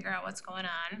biopsies to figure out what's going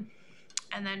on.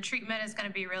 And then treatment is going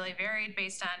to be really varied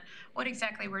based on what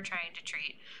exactly we're trying to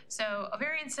treat. So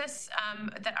ovarian cysts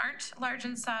that aren't large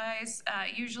in size,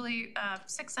 usually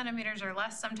 6 centimeters or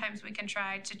less, sometimes we can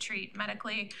try to treat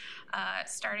medically,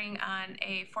 starting on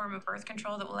a form of birth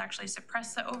control that will actually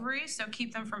suppress the ovaries, so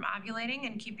keep them from ovulating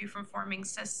and keep you from forming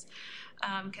cysts.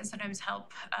 Can sometimes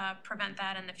help prevent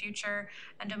that in the future.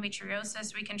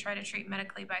 Endometriosis, we can try to treat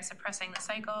medically by suppressing the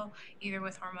cycle, either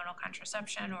with hormonal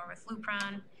contraception or with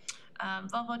Lupron.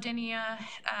 Vulvodynia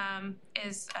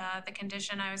is the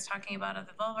condition I was talking about of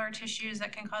the vulvar tissues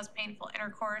that can cause painful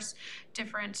intercourse.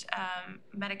 Different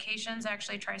medications,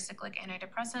 actually tricyclic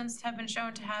antidepressants, have been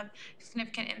shown to have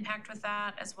significant impact with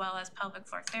that, as well as pelvic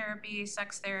floor therapy,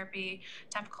 sex therapy,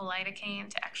 topical lidocaine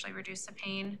to actually reduce the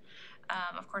pain.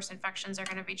 Of course, infections are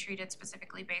going to be treated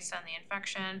specifically based on the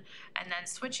infection. And then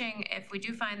switching, if we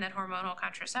do find that hormonal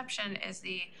contraception is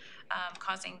the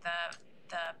causing the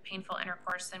painful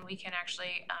intercourse, then we can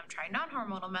actually try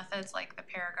non-hormonal methods like the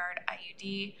Paragard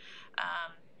IUD,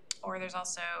 or there's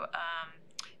also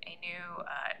a new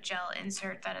gel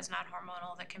insert that is not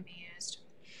hormonal that can be used.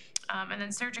 And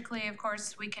then surgically, of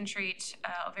course, we can treat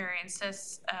ovarian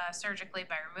cysts surgically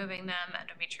by removing them.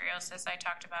 Endometriosis, I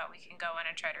talked about, we can go in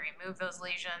and try to remove those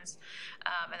lesions.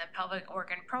 And then pelvic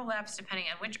organ prolapse, depending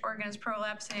on which organ is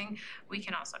prolapsing, we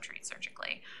can also treat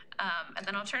surgically. And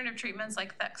then alternative treatments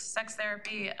like sex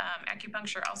therapy,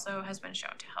 acupuncture also has been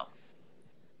shown to help.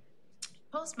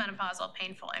 Postmenopausal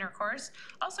painful intercourse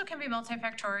also can be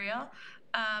multifactorial,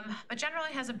 but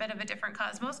generally has a bit of a different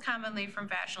cause, most commonly from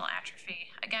vaginal atrophy,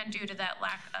 again, due to that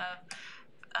lack of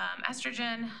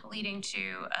estrogen, leading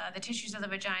to the tissues of the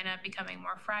vagina becoming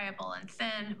more friable and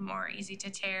thin, more easy to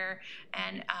tear,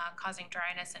 and causing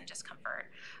dryness and discomfort.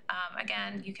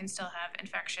 Again, you can still have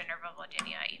infection or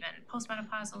vulvodynia even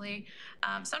postmenopausally.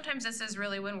 Sometimes this is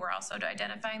really when we're also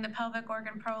identifying the pelvic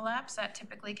organ prolapse. That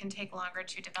typically can take longer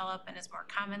to develop and is more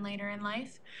common later in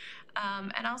life.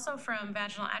 And also from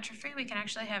vaginal atrophy, we can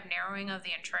actually have narrowing of the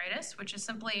introitus, which is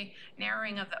simply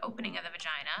narrowing of the opening of the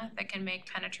vagina that can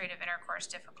make penetrative intercourse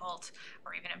difficult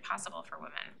or even impossible for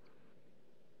women.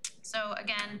 So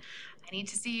again, I need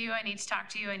to see you, I need to talk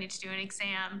to you, I need to do an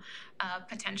exam,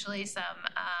 potentially some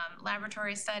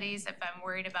laboratory studies if I'm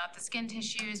worried about the skin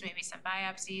tissues, maybe some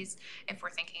biopsies. If we're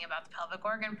thinking about the pelvic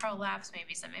organ prolapse,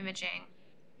 maybe some imaging.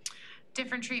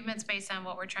 Different treatments based on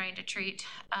what we're trying to treat.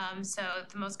 So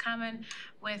the most common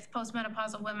with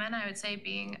postmenopausal women, I would say,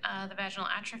 being the vaginal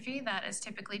atrophy that is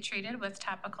typically treated with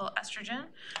topical estrogen,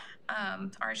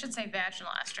 or I should say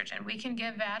vaginal estrogen. We can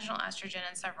give vaginal estrogen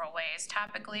in several ways.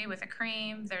 Topically with a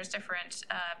cream, there's different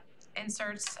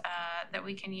inserts that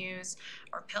we can use,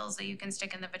 or pills that you can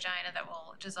stick in the vagina that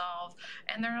will dissolve.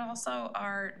 And there also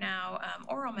are now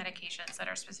oral medications that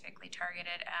are specifically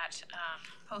targeted at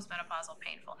postmenopausal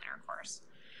painful intercourse.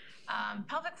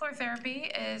 Pelvic floor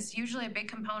therapy is usually a big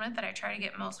component that I try to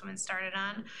get most women started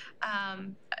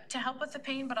on to help with the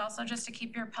pain, but also just to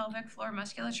keep your pelvic floor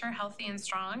musculature healthy and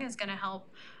strong is going to help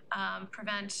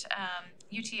prevent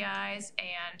UTIs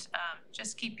and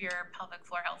just keep your pelvic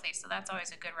floor healthy. So that's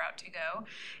always a good route to go.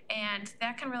 And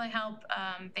that can really help.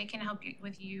 They can help you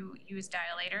with use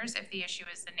dilators if the issue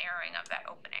is the narrowing of that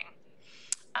opening.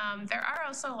 There are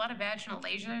also a lot of vaginal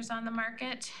lasers on the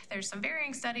market. There's some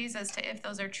varying studies as to if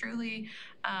those are truly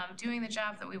doing the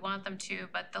job that we want them to,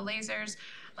 but the lasers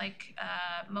like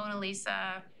Mona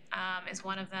Lisa is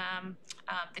one of them.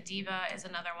 The Diva is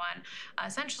another one.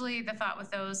 Essentially, the thought with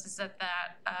those is that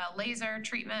laser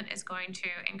treatment is going to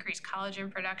increase collagen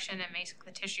production and make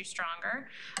the tissue stronger.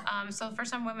 So for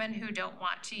some women who don't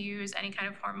want to use any kind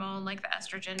of hormone like the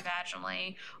estrogen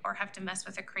vaginally or have to mess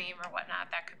with a cream or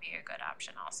whatnot, that could be a good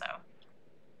option also.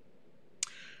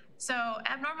 So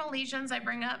abnormal lesions I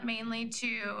bring up mainly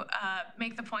to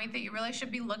make the point that you really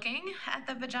should be looking at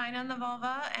the vagina and the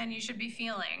vulva, and you should be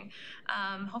feeling.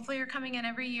 Hopefully you're coming in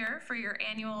every year for your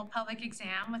annual pelvic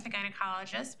exam with a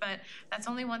gynecologist, but that's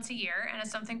only once a year, and if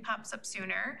something pops up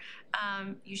sooner,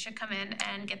 you should come in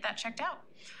and get that checked out.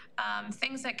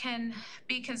 Things that can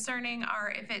be concerning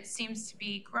are if it seems to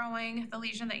be growing, the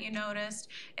lesion that you noticed,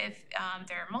 if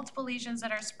there are multiple lesions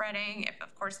that are spreading, if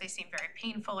of course they seem very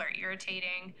painful or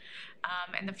irritating.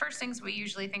 And the first things we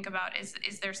usually think about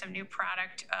is there some new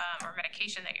product or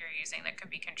medication that you're using that could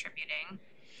be contributing?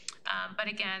 But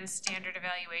again, standard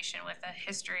evaluation with a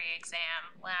history exam,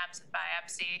 labs, and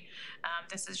biopsy.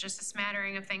 This is just a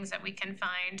smattering of things that we can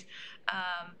find.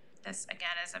 This,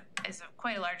 again, is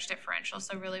quite a large differential,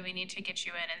 so really we need to get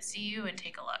you in and see you and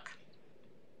take a look.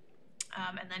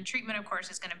 And then treatment, of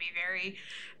course, is going to be very,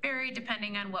 very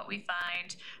depending on what we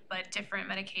find, but different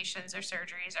medications or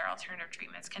surgeries or alternative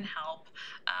treatments can help.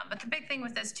 But the big thing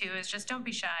with this, too, is just don't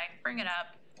be shy. Bring it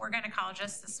up. We're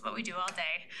gynecologists. This is what we do all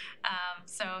day.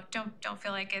 So don't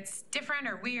feel like it's different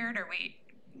or weird or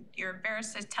you're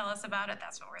embarrassed to tell us about it.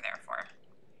 That's what we're there for.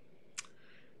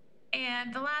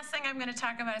 And the last thing I'm going to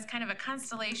talk about is kind of a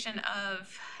constellation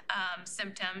of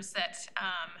symptoms that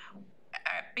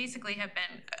basically have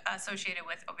been associated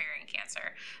with ovarian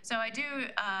cancer. So I do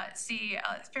see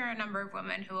a fair number of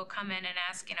women who will come in and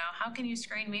ask, how can you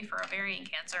screen me for ovarian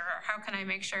cancer? Or how can I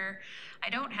make sure I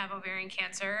don't have ovarian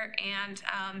cancer? And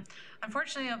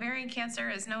unfortunately, ovarian cancer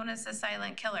is known as the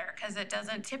silent killer because it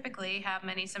doesn't typically have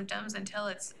many symptoms until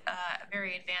it's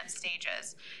very advanced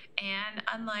stages. And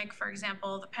unlike, for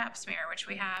example, the pap smear, which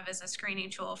we have as a screening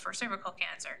tool for cervical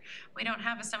cancer, we don't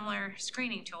have a similar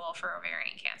screening tool for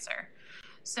ovarian cancer.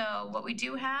 So what we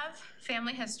do have,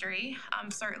 family history,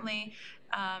 certainly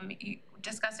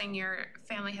discussing your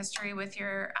family history with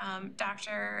your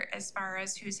doctor as far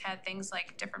as who's had things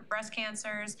like different breast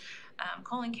cancers,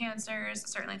 colon cancers,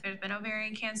 certainly if there's been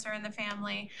ovarian cancer in the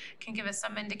family, can give us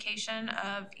some indication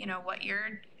of, what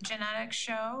your genetics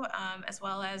show, as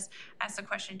well as ask the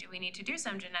question, do we need to do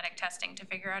some genetic testing to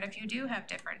figure out if you do have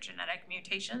different genetic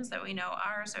mutations that we know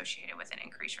are associated with an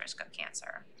increased risk of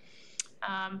cancer.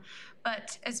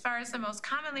 But as far as the most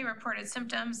commonly reported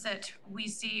symptoms that we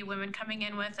see women coming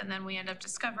in with, and then we end up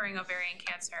discovering ovarian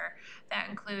cancer, that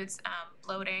includes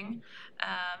bloating,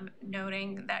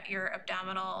 noting that your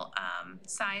abdominal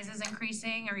size is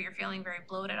increasing, or you're feeling very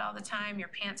bloated all the time, your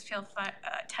pants feel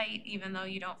tight even though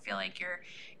you don't feel like you're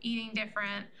eating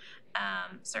different,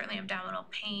 certainly abdominal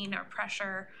pain or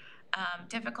pressure,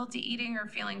 difficulty eating or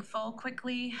feeling full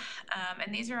quickly,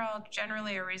 and these are all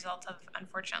generally a result of,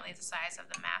 unfortunately, the size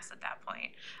of the mass at that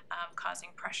point, causing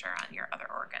pressure on your other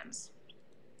organs.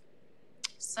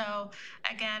 So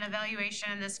again,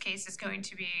 evaluation in this case is going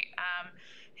to be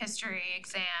history,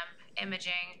 exam,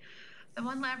 imaging. The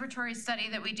one laboratory study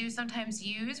that we do sometimes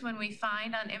use when we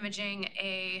find on imaging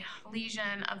a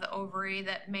lesion of the ovary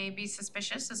that may be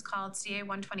suspicious is called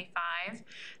CA-125.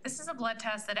 This is a blood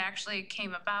test that actually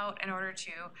came about in order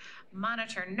to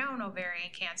monitor known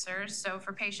ovarian cancers. So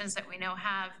for patients that we know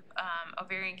have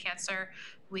ovarian cancer,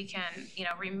 we can,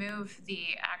 remove the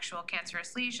actual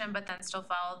cancerous lesion, but then still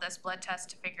follow this blood test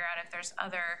to figure out if there's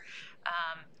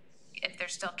if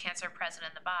there's still cancer present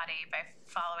in the body by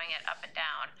following it up and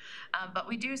down. But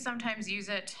we do sometimes use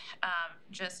it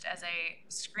just as a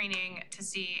screening to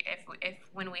see if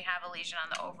when we have a lesion on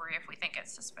the ovary, if we think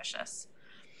it's suspicious.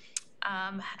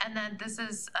 And then this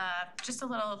is just a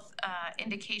little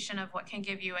indication of what can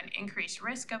give you an increased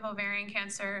risk of ovarian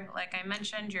cancer. Like I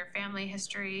mentioned, your family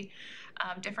history,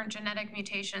 different genetic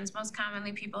mutations. Most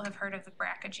commonly, people have heard of the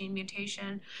BRCA gene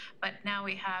mutation, but now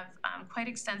we have quite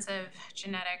extensive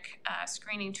genetic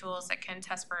screening tools that can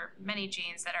test for many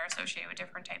genes that are associated with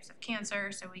different types of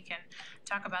cancer, so we can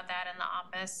talk about that in the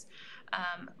office.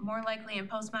 More likely in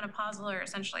postmenopausal or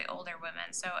essentially older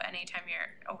women, so anytime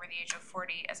you're over the age of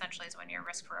 40, essentially is when your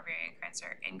risk for ovarian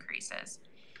cancer increases.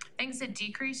 Things that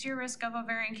decrease your risk of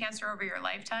ovarian cancer over your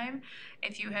lifetime: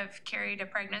 if you have carried a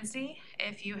pregnancy,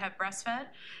 if you have breastfed,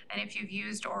 and if you've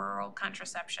used oral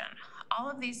contraception. All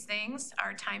of these things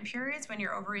are time periods when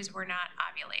your ovaries were not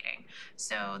ovulating.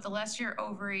 So the less your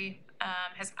ovary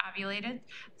has ovulated,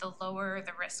 the lower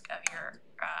the risk of your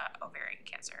ovarian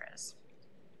cancer is.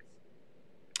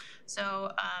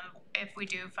 So if we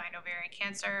do find ovarian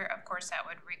cancer, of course, that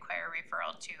would require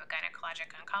referral to a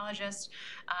gynecologic oncologist,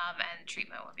 and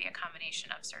treatment would be a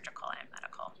combination of surgical and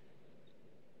medical.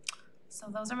 So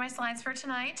those are my slides for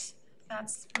tonight.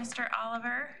 That's Mr.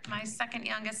 Oliver, my second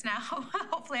youngest now.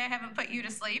 Hopefully I haven't put you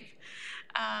to sleep.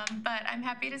 But I'm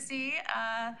happy to see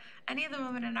any of the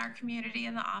women in our community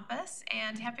in the office,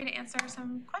 and happy to answer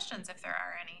some questions if there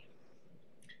are any.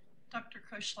 Dr.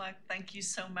 Kushlak, thank you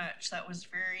so much. That was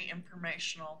very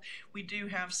informational. We do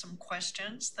have some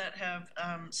questions that have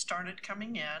started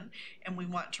coming in, and we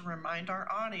want to remind our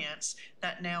audience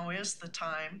that now is the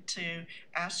time to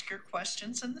ask your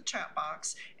questions in the chat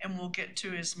box, and we'll get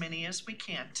to as many as we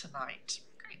can tonight.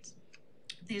 Great.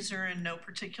 These are in no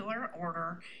particular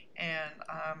order, and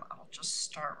I'll just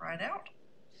start right out.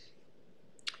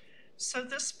 So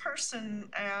this person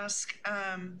asked,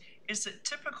 is it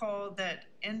typical that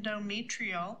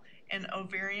endometrial and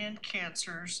ovarian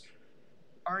cancers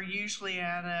are usually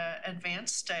at an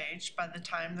advanced stage by the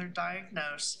time they're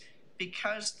diagnosed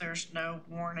because there's no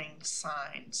warning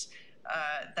signs?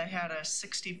 They had a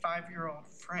 65-year-old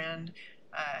friend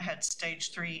had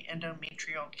stage 3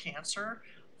 endometrial cancer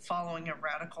following a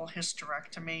radical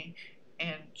hysterectomy,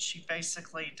 and she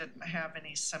basically didn't have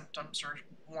any symptoms or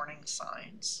warning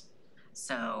signs.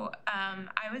 So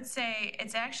I would say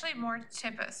it's actually more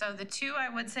typical. So the two I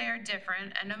would say are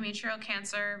different: endometrial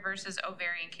cancer versus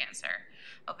ovarian cancer.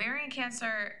 Ovarian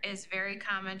cancer is very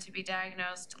common to be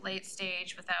diagnosed late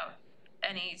stage without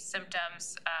any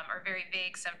symptoms or very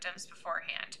vague symptoms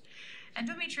beforehand.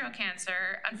 Endometrial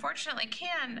cancer, unfortunately,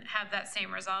 can have that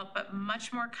same result, but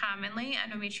much more commonly,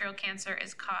 endometrial cancer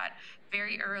is caught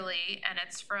very early, and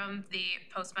it's from the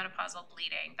postmenopausal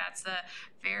bleeding. That's the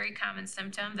very common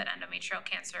symptom that endometrial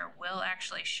cancer will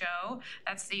actually show.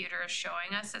 That's the uterus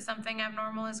showing us that something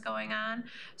abnormal is going on.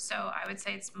 So I would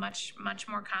say it's much, much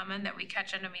more common that we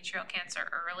catch endometrial cancer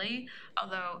early,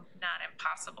 although not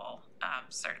impossible,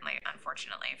 certainly,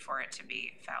 unfortunately, for it to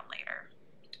be found later.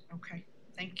 Okay,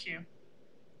 thank you.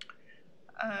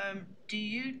 Do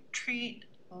you treat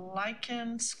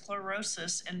lichen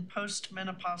sclerosus in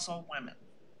postmenopausal women?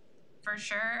 For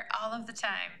sure, all of the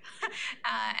time.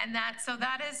 So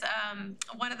that is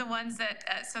one of the ones that,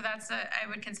 I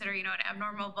would consider, an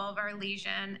abnormal vulvar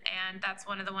lesion. And that's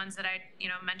one of the ones that I,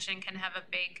 mentioned can have a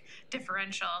big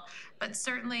differential, but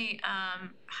certainly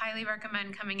highly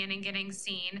recommend coming in and getting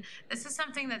seen. This is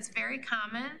something that's very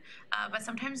common, but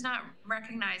sometimes not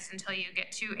recognized until you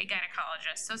get to a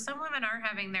gynecologist. So some women are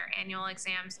having their annual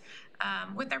exams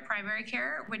with their primary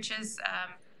care, which is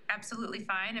absolutely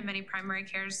fine, and many primary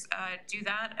cares do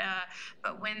that.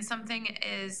 But when something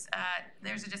is,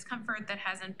 there's a discomfort that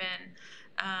hasn't been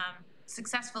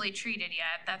successfully treated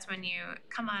yet, that's when you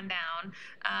come on down.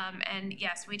 And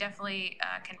yes, we definitely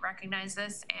can recognize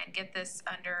this and get this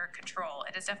under control.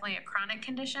 It is definitely a chronic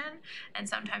condition, and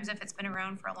sometimes if it's been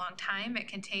around for a long time, it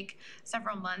can take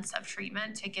several months of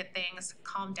treatment to get things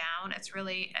calmed down. It's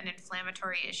really an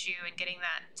inflammatory issue, and getting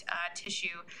that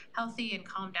tissue healthy and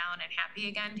calmed down and happy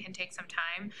again can take some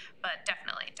time, but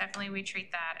definitely we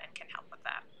treat that and can help with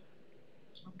that.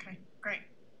 Okay, great.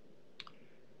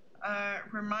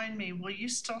 Remind me, will you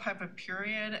still have a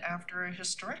period after a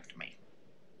hysterectomy?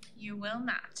 You will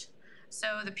not.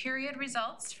 So the period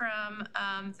results from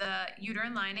the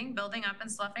uterine lining building up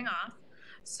and sloughing off.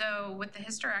 So with the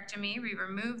hysterectomy, we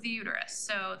remove the uterus.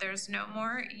 So there's no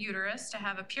more uterus to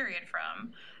have a period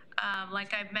from.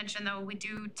 Like I've mentioned, though, we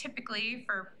do typically,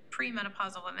 for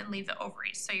premenopausal women, leave the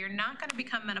ovaries. So you're not going to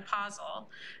become menopausal,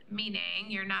 meaning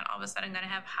you're not all of a sudden going to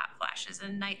have hot flashes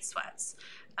and night sweats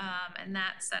and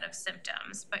that set of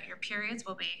symptoms, but your periods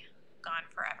will be gone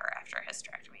forever after a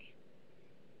hysterectomy.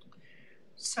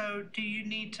 So do you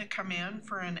need to come in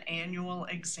for an annual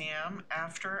exam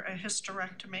after a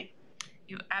hysterectomy?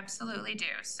 You absolutely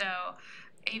do. So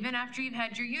even after you've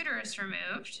had your uterus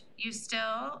removed, you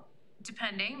still,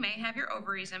 depending, may have your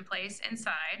ovaries in place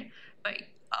inside, but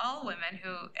all women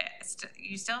who,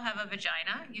 you still have a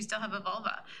vagina, you still have a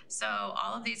vulva. So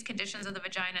all of these conditions of the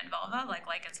vagina and vulva, like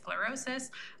lichen sclerosis,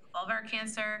 vulvar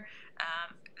cancer,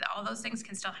 all those things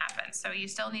can still happen. So you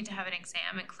still need to have an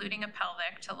exam, including a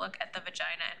pelvic, to look at the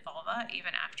vagina and vulva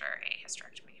even after a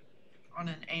hysterectomy. On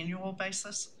an annual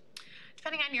basis?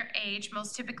 Depending on your age,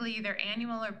 most typically either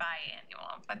annual or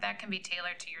biannual, but that can be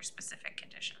tailored to your specific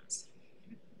conditions.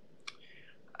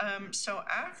 So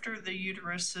after the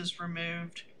uterus is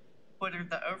removed, what are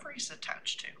the ovaries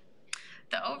attached to?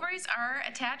 The ovaries are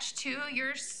attached to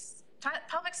your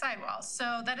pelvic sidewalls.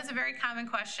 So that is a very common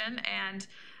question, and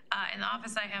in the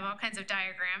office I have all kinds of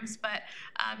diagrams, but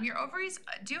your ovaries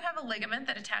do have a ligament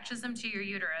that attaches them to your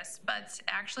uterus, but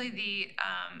actually the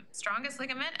strongest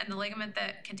ligament and the ligament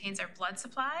that contains our blood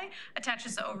supply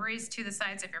attaches the ovaries to the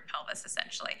sides of your pelvis,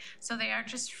 essentially. So they aren't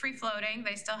just free floating,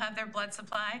 they still have their blood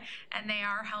supply, and they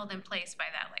are held in place by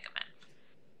that ligament.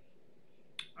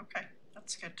 Okay,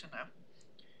 that's good to know.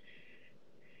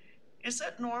 Is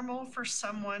it normal for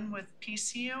someone with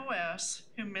PCOS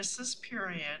who misses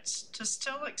periods to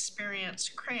still experience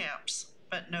cramps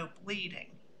but no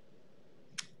bleeding?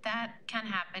 That can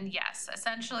happen, yes.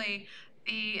 Essentially,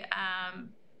 the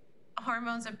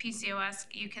hormones of PCOS,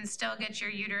 you can still get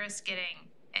your uterus getting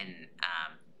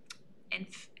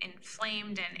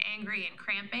inflamed and angry and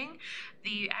cramping.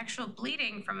 The actual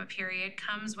bleeding from a period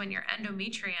comes when your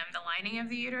endometrium, the lining of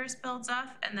the uterus, builds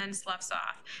up and then sloughs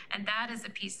off. And that is the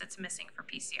piece that's missing for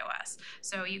PCOS.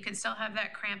 So you can still have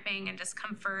that cramping and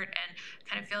discomfort and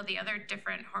kind of feel the other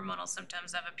different hormonal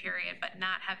symptoms of a period, but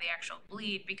not have the actual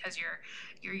bleed because your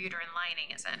uterine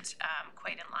lining isn't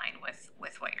quite in line with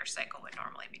what your cycle would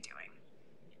normally be doing.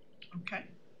 Okay.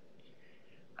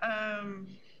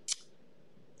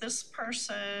 This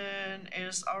person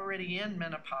is already in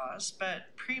menopause, but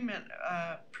pre-menopause,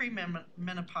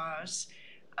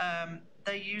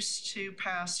 they used to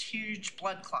pass huge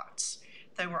blood clots.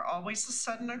 They were always a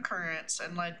sudden occurrence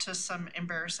and led to some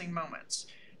embarrassing moments.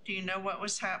 Do you know what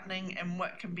was happening and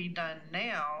what can be done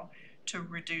now to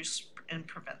reduce and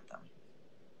prevent them?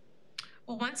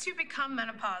 Well, once you become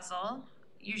menopausal,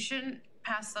 you shouldn't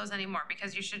pass those anymore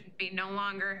because you should be no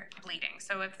longer bleeding.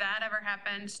 So if that ever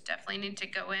happened, definitely need to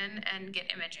go in and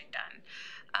get imaging done.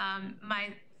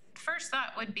 My first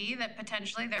thought would be that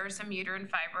potentially there are some uterine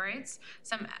fibroids,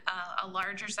 a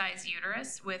larger size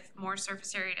uterus with more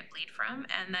surface area to bleed from,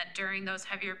 and that during those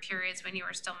heavier periods when you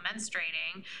were still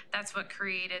menstruating, that's what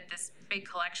created this big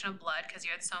collection of blood because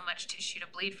you had so much tissue to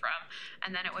bleed from,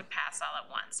 and then it would pass all at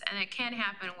once. And it can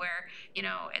happen where,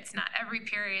 it's not every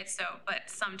period, but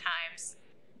sometimes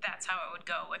that's how it would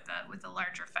go with a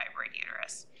larger fibroid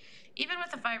uterus. Even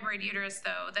with a fibroid uterus,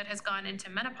 though, that has gone into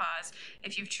menopause,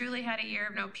 if you've truly had a year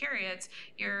of no periods,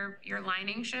 your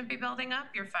lining shouldn't be building up,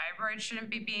 your fibroid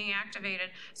shouldn't be being activated,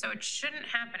 so it shouldn't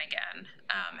happen again.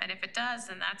 And if it does,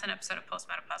 then that's an episode of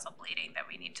postmenopausal bleeding that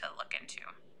we need to look into.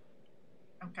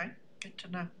 Okay, good to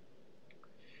know.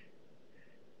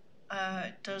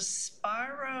 Does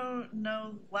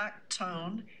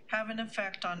spironolactone have an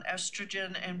effect on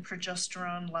estrogen and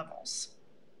progesterone levels?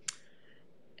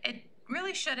 It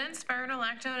really shouldn't.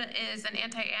 Spironolactone is an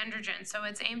anti-androgen, so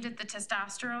it's aimed at the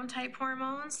testosterone-type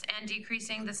hormones and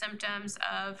decreasing the symptoms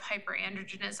of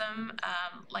hyperandrogenism,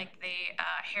 like the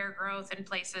hair growth in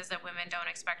places that women don't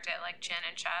expect it, like chin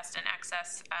and chest, and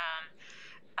excess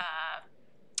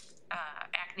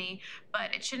acne.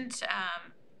 But it shouldn't.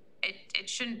 It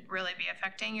shouldn't really be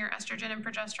affecting your estrogen and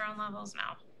progesterone levels,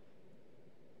 no.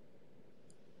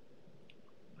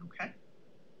 Okay.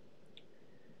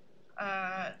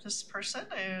 This person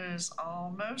is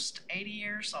almost 80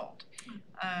 years old.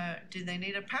 Do they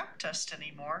need a pap test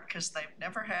anymore because they've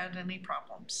never had any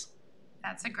problems?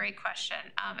 That's a great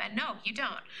question. And no, you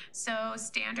don't. So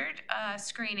standard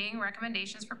screening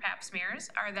recommendations for pap smears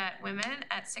are that women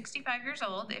at 65 years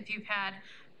old, if you've had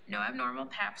no abnormal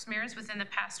pap smears within the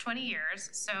past 20 years,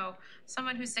 so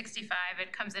someone who's 65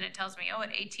 and comes in and tells me, oh,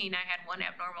 at 18 I had one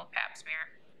abnormal pap smear,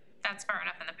 that's far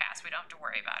enough in the past, we don't have to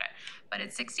worry about it. But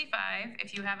at 65,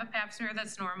 if you have a pap smear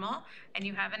that's normal and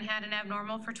you haven't had an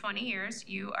abnormal for 20 years,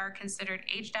 you are considered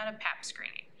aged out of pap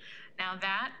screening. Now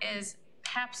that is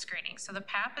pap screening. So the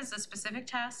pap is a specific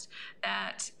test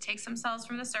that takes some cells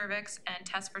from the cervix and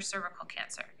tests for cervical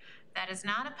cancer. That is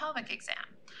not a pelvic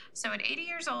exam. So at 80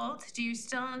 years old, do you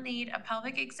still need a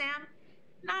pelvic exam?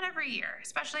 Not every year,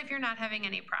 especially if you're not having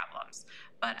any problems.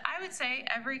 But I would say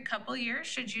every couple years,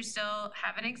 should you still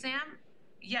have an exam?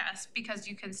 Yes, because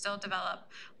you can still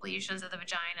develop lesions of the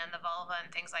vagina and the vulva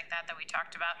and things like that we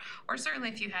talked about. Or certainly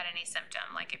if you had any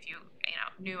symptom, like if you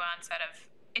new onset of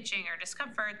itching or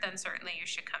discomfort, then certainly you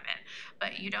should come in.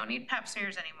 But you don't need pap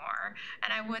smears anymore.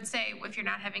 And I would say if you're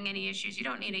not having any issues, you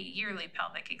don't need a yearly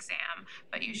pelvic exam,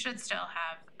 but you should still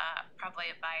have probably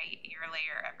a bi-yearly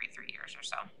or every 3 years or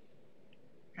so.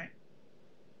 Okay.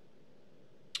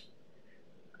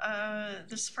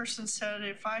 This person said,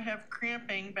 if I have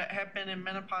cramping but have been in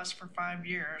menopause for 5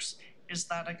 years, is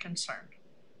that a concern?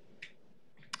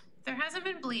 There hasn't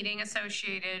been bleeding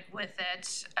associated with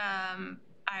it.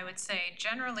 I would say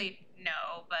generally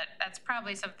no, but that's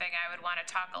probably something I would want to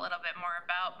talk a little bit more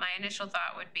about. My initial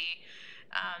thought would be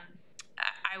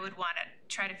I would want to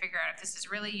try to figure out if this is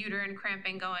really uterine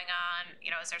cramping going on.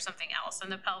 Is there something else in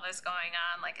the pelvis going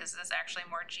on? Like, is this actually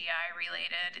more GI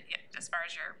related as far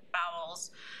as your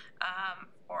bowels,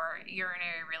 or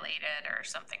urinary related or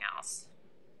something else?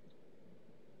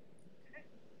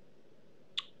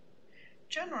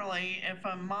 Generally, if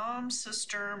a mom's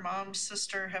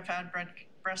sister have had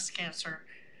breast cancer,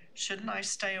 shouldn't I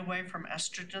stay away from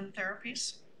estrogen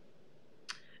therapies?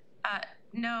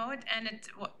 No, and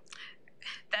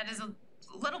that is a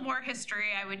little more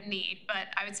history I would need,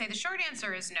 but I would say the short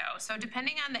answer is no. So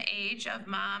depending on the age of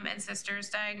mom and sister's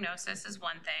diagnosis is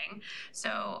one thing.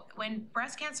 So when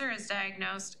breast cancer is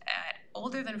diagnosed at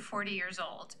older than 40 years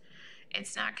old,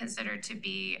 it's not considered to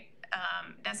be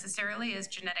necessarily as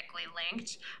genetically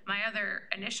linked. My other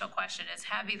initial question is,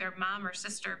 have either mom or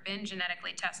sister been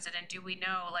genetically tested, and do we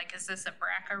know, like, is this a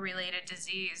BRCA-related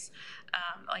disease,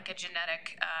 like a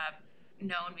genetic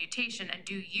known mutation, and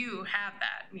do you have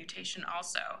that mutation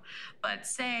also? But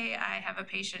say I have a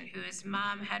patient whose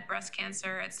mom had breast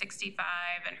cancer at 65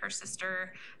 and her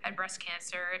sister had breast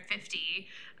cancer at 50.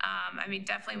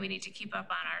 Definitely we need to keep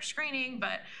up on our screening,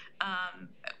 but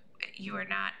you are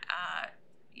not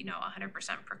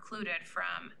 100% precluded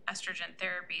from estrogen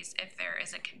therapies if there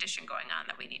is a condition going on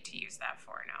that we need to use that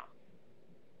for now.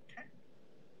 Okay.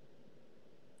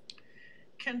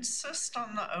 Can cysts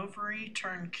on the ovary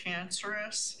turn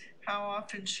cancerous? How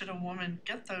often should a woman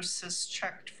get those cysts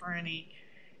checked for any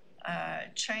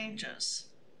changes?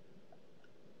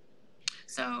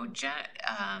 So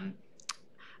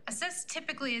a cyst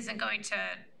typically isn't going to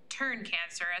turn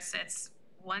cancerous. It's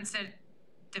once it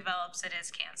develops, it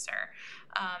is cancer.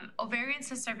 Ovarian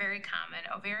cysts are very common.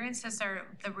 Ovarian cysts are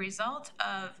the result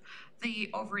of the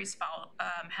ovaries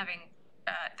having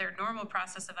their normal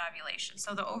process of ovulation.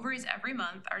 So the ovaries every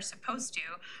month are supposed to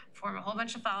form a whole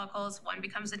bunch of follicles. One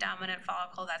becomes a dominant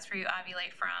follicle, that's where you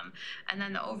ovulate from. And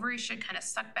then the ovaries should kind of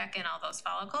suck back in all those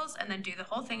follicles and then do the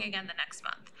whole thing again the next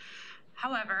month.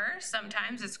 However,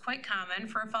 sometimes it's quite common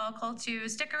for a follicle to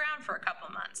stick around for a couple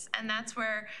months. And that's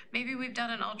where maybe we've done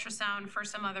an ultrasound for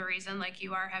some other reason, like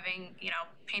you are having,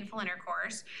 painful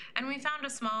intercourse, and we found a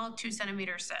small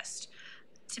 2-centimeter cyst.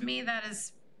 To me, that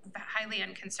is highly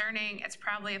unconcerning. It's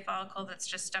probably a follicle that's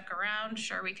just stuck around.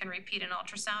 Sure, we can repeat an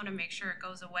ultrasound and make sure it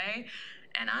goes away.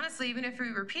 And honestly, even if we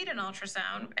repeat an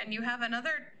ultrasound and you have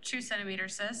another 2-centimeter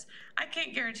cyst, I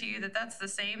can't guarantee you that that's the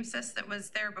same cyst that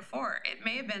was there before. It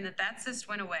may have been that that cyst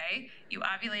went away, you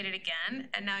ovulated again,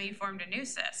 and now you formed a new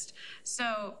cyst.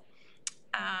 So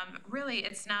really,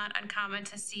 it's not uncommon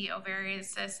to see ovarian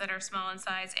cysts that are small in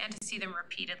size and to see them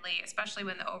repeatedly, especially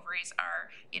when the ovaries are,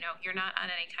 you're not on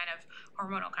any kind of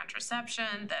hormonal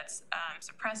contraception that's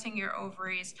suppressing your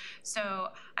ovaries. So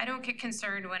I don't get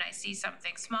concerned when I see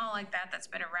something small like that that's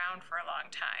been around for a long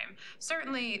time.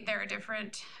 Certainly, there are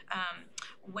different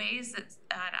ways that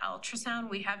on ultrasound,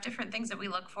 we have different things that we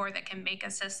look for that can make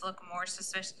a cyst look more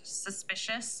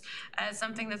suspicious as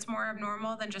something that's more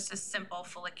abnormal than just a simple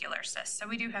follicular cyst. So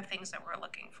we do have things that we're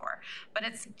looking for, but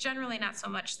it's generally not so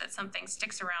much that something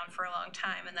sticks around for a long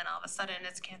time and then all of a sudden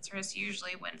it's cancerous.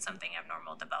 Usually when something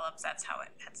abnormal develops, that's how it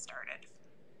had started.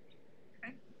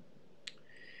 Okay.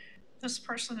 This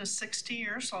person is 60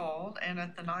 years old, and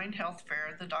at the 9 Health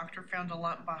Fair, the doctor found a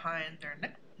lump behind their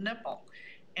nipple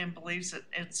and believes that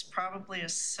it's probably a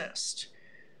cyst.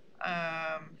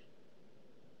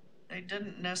 They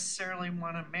didn't necessarily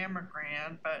want a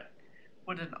mammogram, but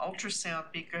would an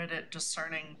ultrasound be good at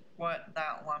discerning what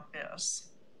that lump is?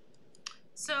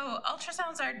 So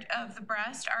ultrasounds of the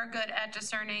breast are good at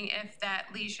discerning if that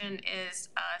lesion is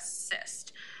a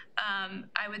cyst.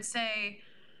 I would say,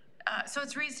 so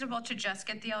it's reasonable to just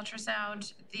get the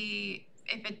ultrasound.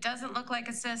 If it doesn't look like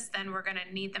a cyst, then we're going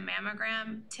to need the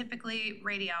mammogram. Typically,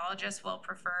 radiologists will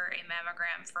prefer a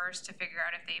mammogram first to figure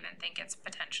out if they even think it's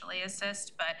potentially a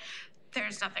cyst, but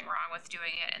there's nothing wrong with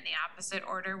doing it in the opposite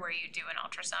order where you do an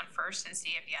ultrasound first and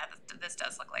see if, this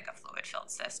does look like a fluid-filled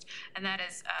cyst. And that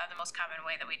is the most common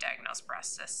way that we diagnose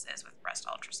breast cysts is with breast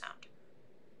ultrasound.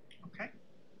 Okay.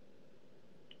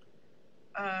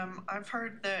 I've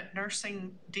heard that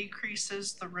nursing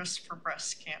decreases the risk for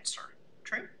breast cancer.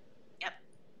 True? Yep.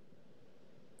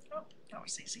 Oh, that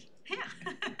was easy. Yeah.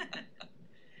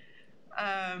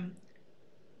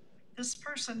 This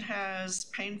person has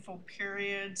painful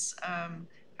periods,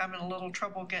 having a little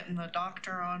trouble getting the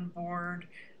doctor on board.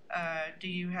 Do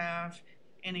you have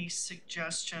any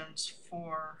suggestions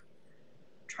for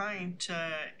trying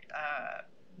to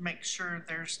make sure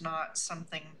there's not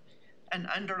an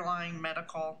underlying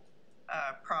medical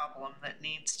problem that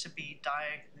needs to be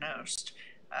diagnosed?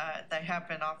 They have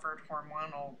been offered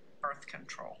hormonal birth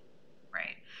control.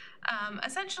 Right.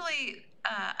 Essentially,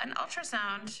 an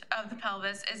ultrasound of the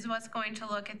pelvis is what's going to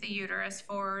look at the uterus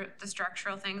for the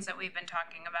structural things that we've been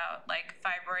talking about, like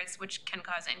fibroids, which can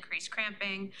cause increased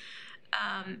cramping.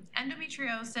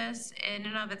 Endometriosis in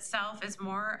and of itself is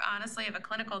more honestly of a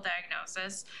clinical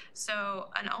diagnosis. So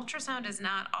an ultrasound is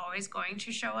not always going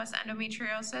to show us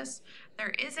endometriosis.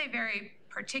 There is a very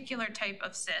particular type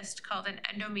of cyst called an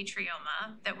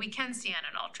endometrioma that we can see on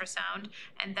an ultrasound,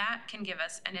 and that can give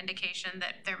us an indication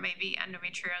that there may be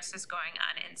endometriosis going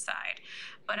on inside.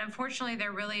 But unfortunately,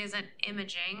 there really isn't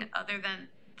imaging other than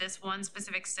this one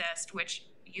specific cyst, which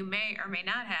you may or may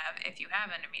not have if you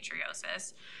have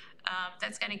endometriosis,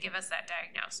 that's going to give us that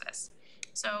diagnosis.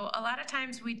 So a lot of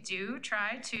times we do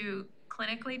try to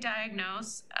clinically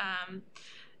diagnose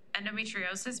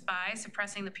endometriosis by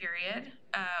suppressing the period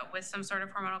with some sort of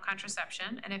hormonal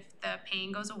contraception. And if the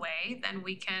pain goes away, then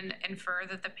we can infer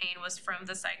that the pain was from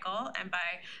the cycle. And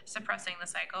by suppressing the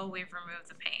cycle, we've removed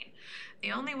the pain.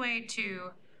 The only way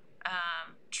to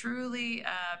truly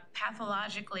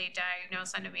pathologically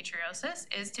diagnose endometriosis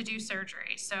is to do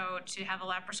surgery. So to have a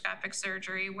laparoscopic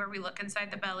surgery where we look inside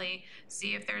the belly,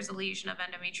 see if there's a lesion of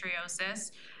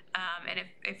endometriosis, and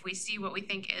if we see what we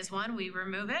think is one, we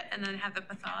remove it and then have the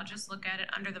pathologist look at it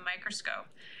under the microscope.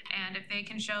 And if they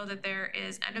can show that there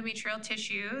is endometrial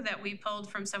tissue that we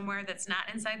pulled from somewhere that's not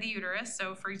inside the uterus,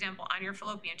 so for example, on your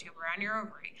fallopian tube or on your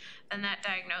ovary, then that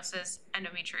diagnoses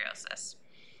endometriosis.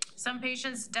 Some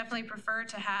patients definitely prefer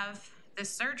to have this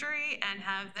surgery and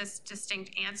have this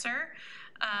distinct answer.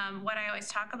 What I always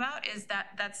talk about is that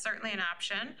that's certainly an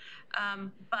option,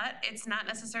 but it's not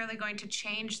necessarily going to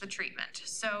change the treatment.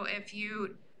 So if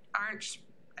you aren't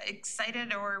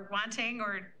excited or wanting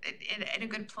or in a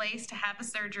good place to have a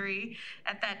surgery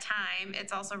at that time,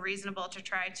 it's also reasonable to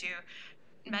try to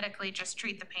medically just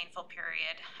treat the painful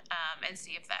period and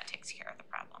see if that takes care of the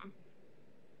problem.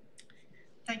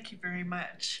 Thank you very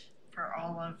much for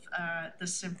all of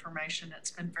this information.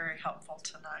 It's been very helpful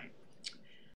tonight.